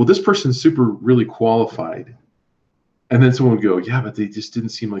 well, this person's really qualified. And then someone would go, "Yeah, but they just didn't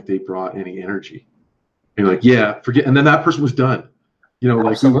seem like they brought any energy." And you're like, "Yeah, forget." And then that person was done.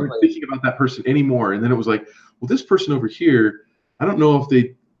 Like, we weren't thinking about that person anymore. And then it was like, well, this person over here, I don't know if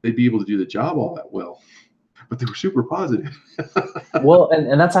they'd be able to do the job all that well, but they were super positive. Well,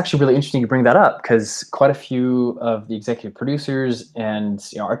 and that's actually really interesting you bring that up, because quite a few of the executive producers and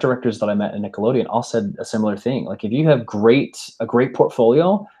art directors that I met in Nickelodeon all said a similar thing. Like, if you have a great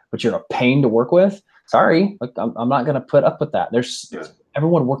portfolio, but you're a pain to work with, sorry, like, I'm not going to put up with that.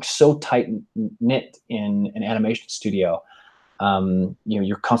 Everyone works so tight knit in an animation studio.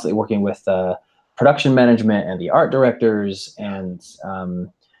 You're constantly working with production management and the art directors, and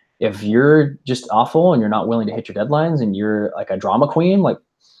if you're just awful and you're not willing to hit your deadlines and you're like a drama queen, like,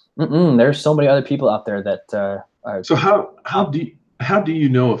 there's so many other people out there that are. So how do you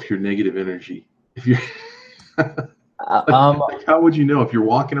know if you're negative energy? If you're like, how would you know if you're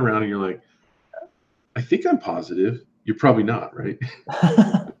walking around and you're like, "I think I'm positive"? You're probably not, right?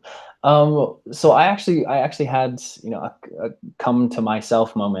 So I actually had a come to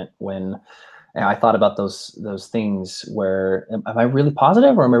myself moment when I thought about those things where, am I really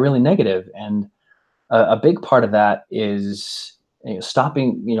positive or am I really negative? And a big part of that is stop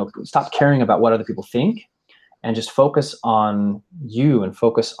caring about what other people think, and just focus on you, and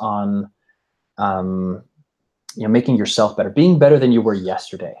focus on making yourself better, being better than you were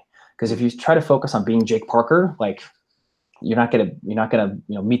yesterday. Because if you try to focus on being Jake Parker, like, you're not gonna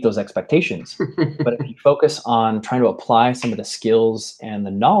meet those expectations. But if you focus on trying to apply some of the skills and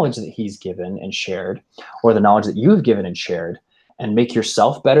the knowledge that he's given and shared, or the knowledge that you've given and shared, and make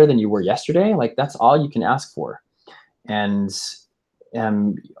yourself better than you were yesterday, like, that's all you can ask for. And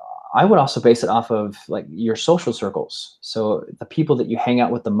I would also base it off of like your social circles. So the people that you hang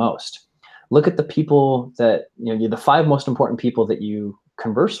out with the most. Look at the people that the 5 most important people that you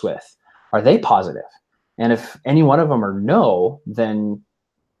converse with, are they positive? And if any one of them are no, then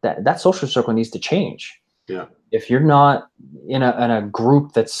that social circle needs to change. Yeah. If you're not in a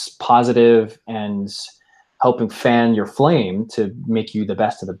group that's positive and helping fan your flame to make you the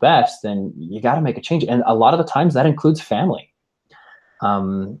best of the best, then you got to make a change. And a lot of the times that includes family.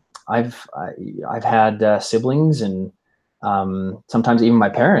 I've had siblings, and sometimes even my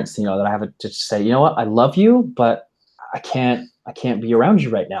parents, that I have to say, you know what, I love you, but I can't be around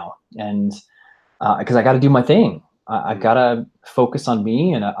you right now. And because I got to do my thing. I've got to focus on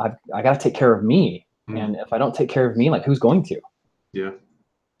me, and I got to take care of me. And if I don't take care of me, like, who's going to? Yeah.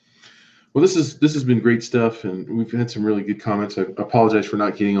 Well, this has been great stuff, and we've had some really good comments. I apologize for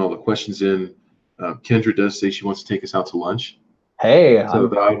not getting all the questions in. Kendra does say she wants to take us out to lunch. Hey, so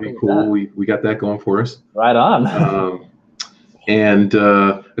that would be cool. We got that going for us. Right on. And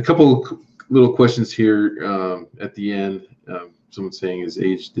a couple of little questions here at the end. Someone's saying,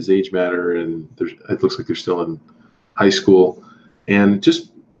 does age matter? And it looks like they're still in high school. And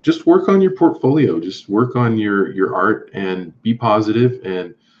just work on your portfolio. Just work on your art and be positive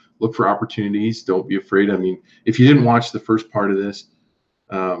and look for opportunities. Don't be afraid. I mean, if you didn't watch the first part of this,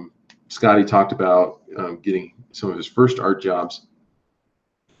 Scotty talked about getting some of his first art jobs.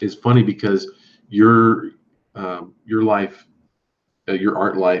 It's funny because your life, your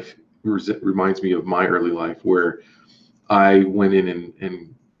art life reminds me of my early life, where I went in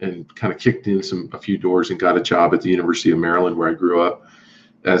and kind of kicked in a few doors and got a job at the University of Maryland, where I grew up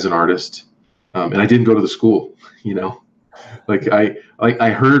as an artist. And I didn't go to the school, like I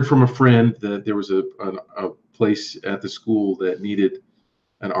heard from a friend that there was a place at the school that needed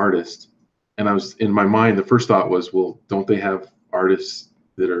an artist. And I was, in my mind, the first thought was, well, don't they have artists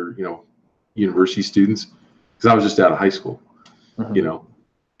that are, university students? Because I was just out of high school,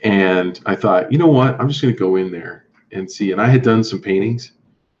 and I thought, you know what, I'm just going to go in there and see. And I had done some paintings,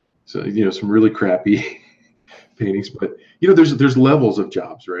 so, some really crappy paintings, but there's levels of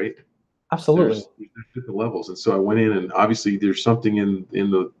jobs, right? Absolutely. There's different levels. And so I went in, and obviously there's something in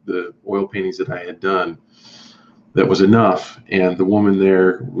the oil paintings that I had done that was enough. And the woman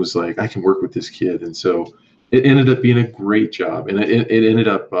there was like, I can work with this kid. And so it ended up being a great job. And it ended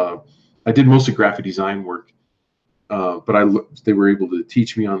up, I did mostly graphic design work, but they were able to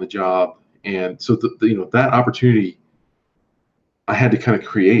teach me on the job. And so that opportunity I had to kind of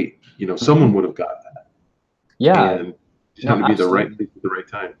create, someone would have got that. Yeah. And just had to be the right place at the right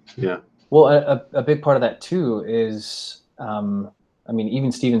time. Yeah. Well, a big part of that too is,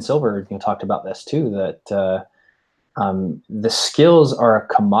 even Steven Silver talked about this too, that the skills are a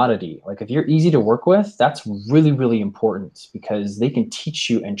commodity. Like, if you're easy to work with, that's really, really important, because they can teach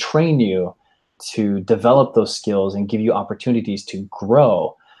you and train you to develop those skills and give you opportunities to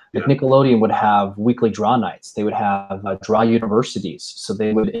grow. Like, Nickelodeon would have weekly draw nights. They would have draw universities. So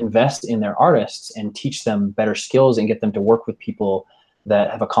they would invest in their artists and teach them better skills and get them to work with people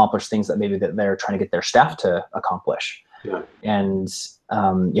that have accomplished things that maybe that they're trying to get their staff to accomplish. Yeah. And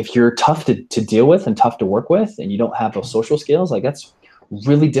if you're tough to deal with and tough to work with, and you don't have those social skills, like, that's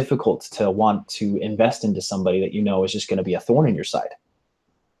really difficult to want to invest into somebody that is just going to be a thorn in your side.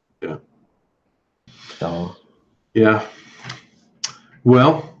 Yeah. So. Yeah.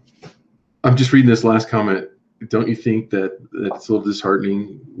 Well, I'm just reading this last comment. Don't you think that it's a little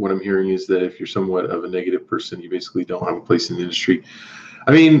disheartening? What I'm hearing is that if you're somewhat of a negative person, you basically don't have a place in the industry.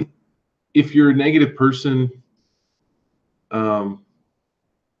 I mean, if you're a negative person,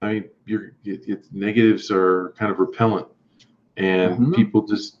 negatives are kind of repellent, and people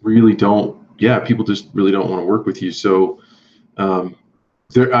just really don't want to work with you. So I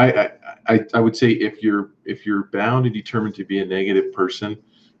would say if you're bound and determined to be a negative person,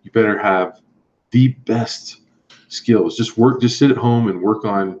 you better have the best skills. Just sit at home and work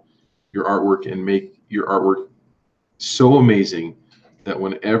on your artwork and make your artwork so amazing that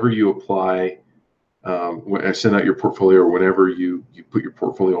whenever you apply, when I send out your portfolio, or whenever you put your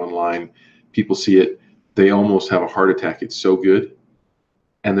portfolio online, people see it, they almost have a heart attack. It's so good.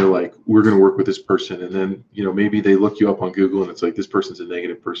 And they're like, we're going to work with this person. And then, maybe they look you up on Google and it's like, this person's a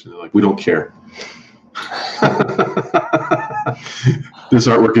negative person. They're like, we don't care. This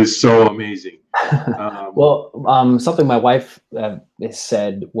artwork is so amazing. Something my wife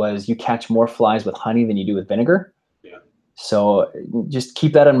said was, you catch more flies with honey than you do with vinegar. Yeah. So just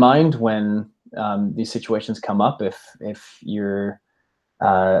keep that in mind when these situations come up. If you're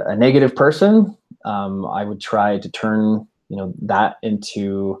a negative person, I would try to turn that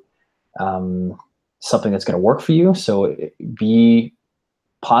into something that's going to work for you. So be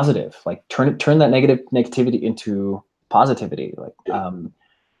positive. Like, turn that negativity into positivity. Like,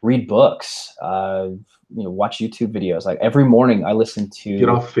 read books, watch YouTube videos. Like every morning I listen to. Get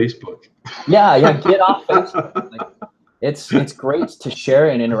off Facebook. Yeah, get off Facebook. Like, it's great to share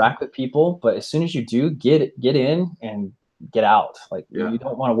and interact with people, but as soon as you do, get in and get out. Like you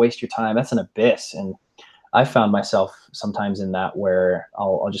don't want to waste your time. That's an abyss. And I found myself sometimes in that, where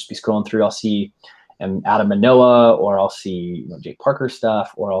I'll just be scrolling through. I'll see Adam Manoa, or I'll see Jake Parker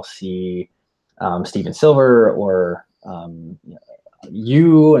stuff, or I'll see Steven Silver, or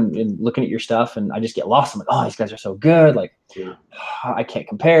you, and looking at your stuff, and I just get lost. I'm like, oh, these guys are so good. Like I can't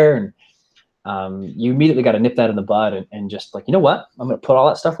compare. And you immediately got to nip that in the bud and just like, you know what, I'm going to put all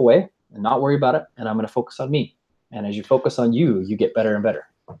that stuff away and not worry about it. And I'm going to focus on me. And as you focus on you, you get better and better.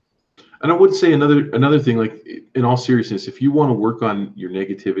 And I would say another thing, like in all seriousness, if you want to work on your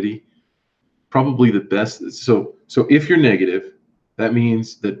negativity, probably the best. So if you're negative, that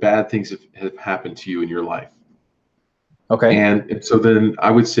means that bad things have happened to you in your life. Okay. And so then I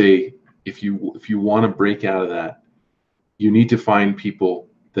would say, if you want to break out of that, you need to find people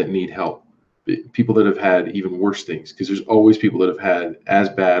that need help, people that have had even worse things, because there's always people that have had as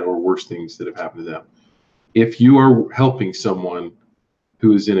bad or worse things that have happened to them. If you are helping someone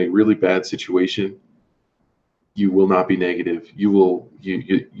who is in a really bad situation, you will not be negative.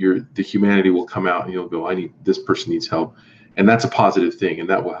 The humanity will come out, and you'll go, this person needs help. And that's a positive thing, and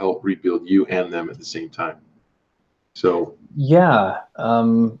that will help rebuild you and them at the same time. So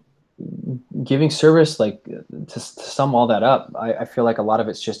giving service, like to sum all that up, I feel like a lot of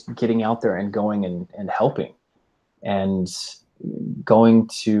it's just getting out there and going and helping, and going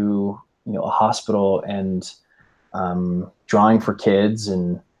to a hospital and drawing for kids.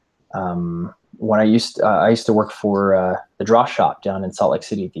 And when I used to work for the Draw Shop down in Salt Lake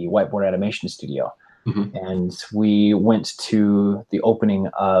City, the whiteboard animation studio. Mm-hmm. And we went to the opening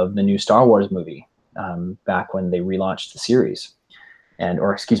of the new Star Wars movie back when they relaunched the series,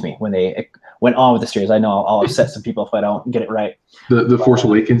 when they went on with the series. I know I'll upset some people if I don't get it right. The Force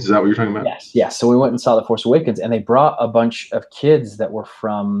Awakens, is that what you're talking about? Yes. So we went and saw the Force Awakens, and they brought a bunch of kids that were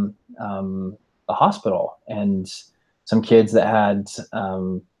from the hospital, and some kids that had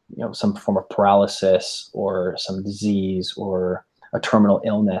some form of paralysis or some disease or a terminal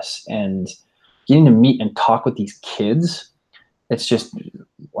illness. And getting to meet and talk with these kids, it's just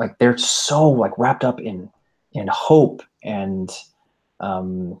like they're so like wrapped up in hope and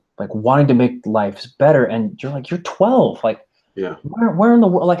like wanting to make lives better. And you're 12, like where in the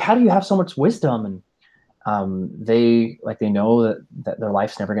world, like how do you have so much wisdom? And they know that their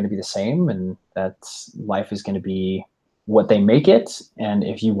life's never going to be the same, and that life is going to be what they make it. And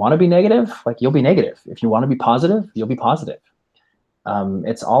if you want to be negative, like you'll be negative. If you want to be positive, you'll be positive.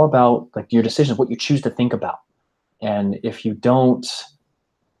 It's all about like your decisions, what you choose to think about. And if you don't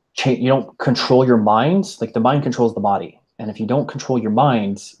change, you don't control your mind, like the mind controls the body. And if you don't control your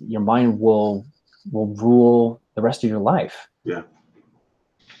mind will rule the rest of your life. Yeah.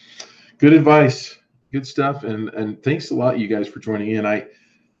 Good advice. Good stuff. And thanks a lot, you guys, for joining in. I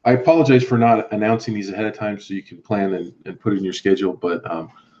apologize for not announcing these ahead of time so you can plan and put it in your schedule, but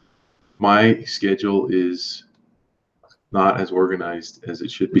my schedule is not as organized as it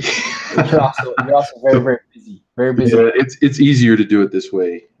should be. You're also very, very busy. Very busy. Yeah, it's easier to do it this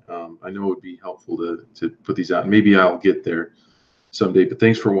way. I know it would be helpful to put these out. Maybe I'll get there someday. But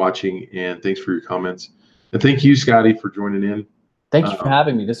thanks for watching, and thanks for your comments. And thank you, Scotty, for joining in. Thank you for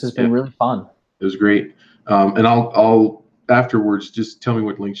having me. This has been really fun. It was great. And I'll afterwards just tell me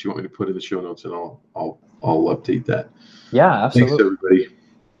what links you want me to put in the show notes, and I'll update that. Yeah, absolutely. Thanks, everybody.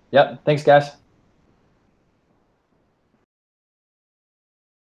 Yep. Thanks, guys.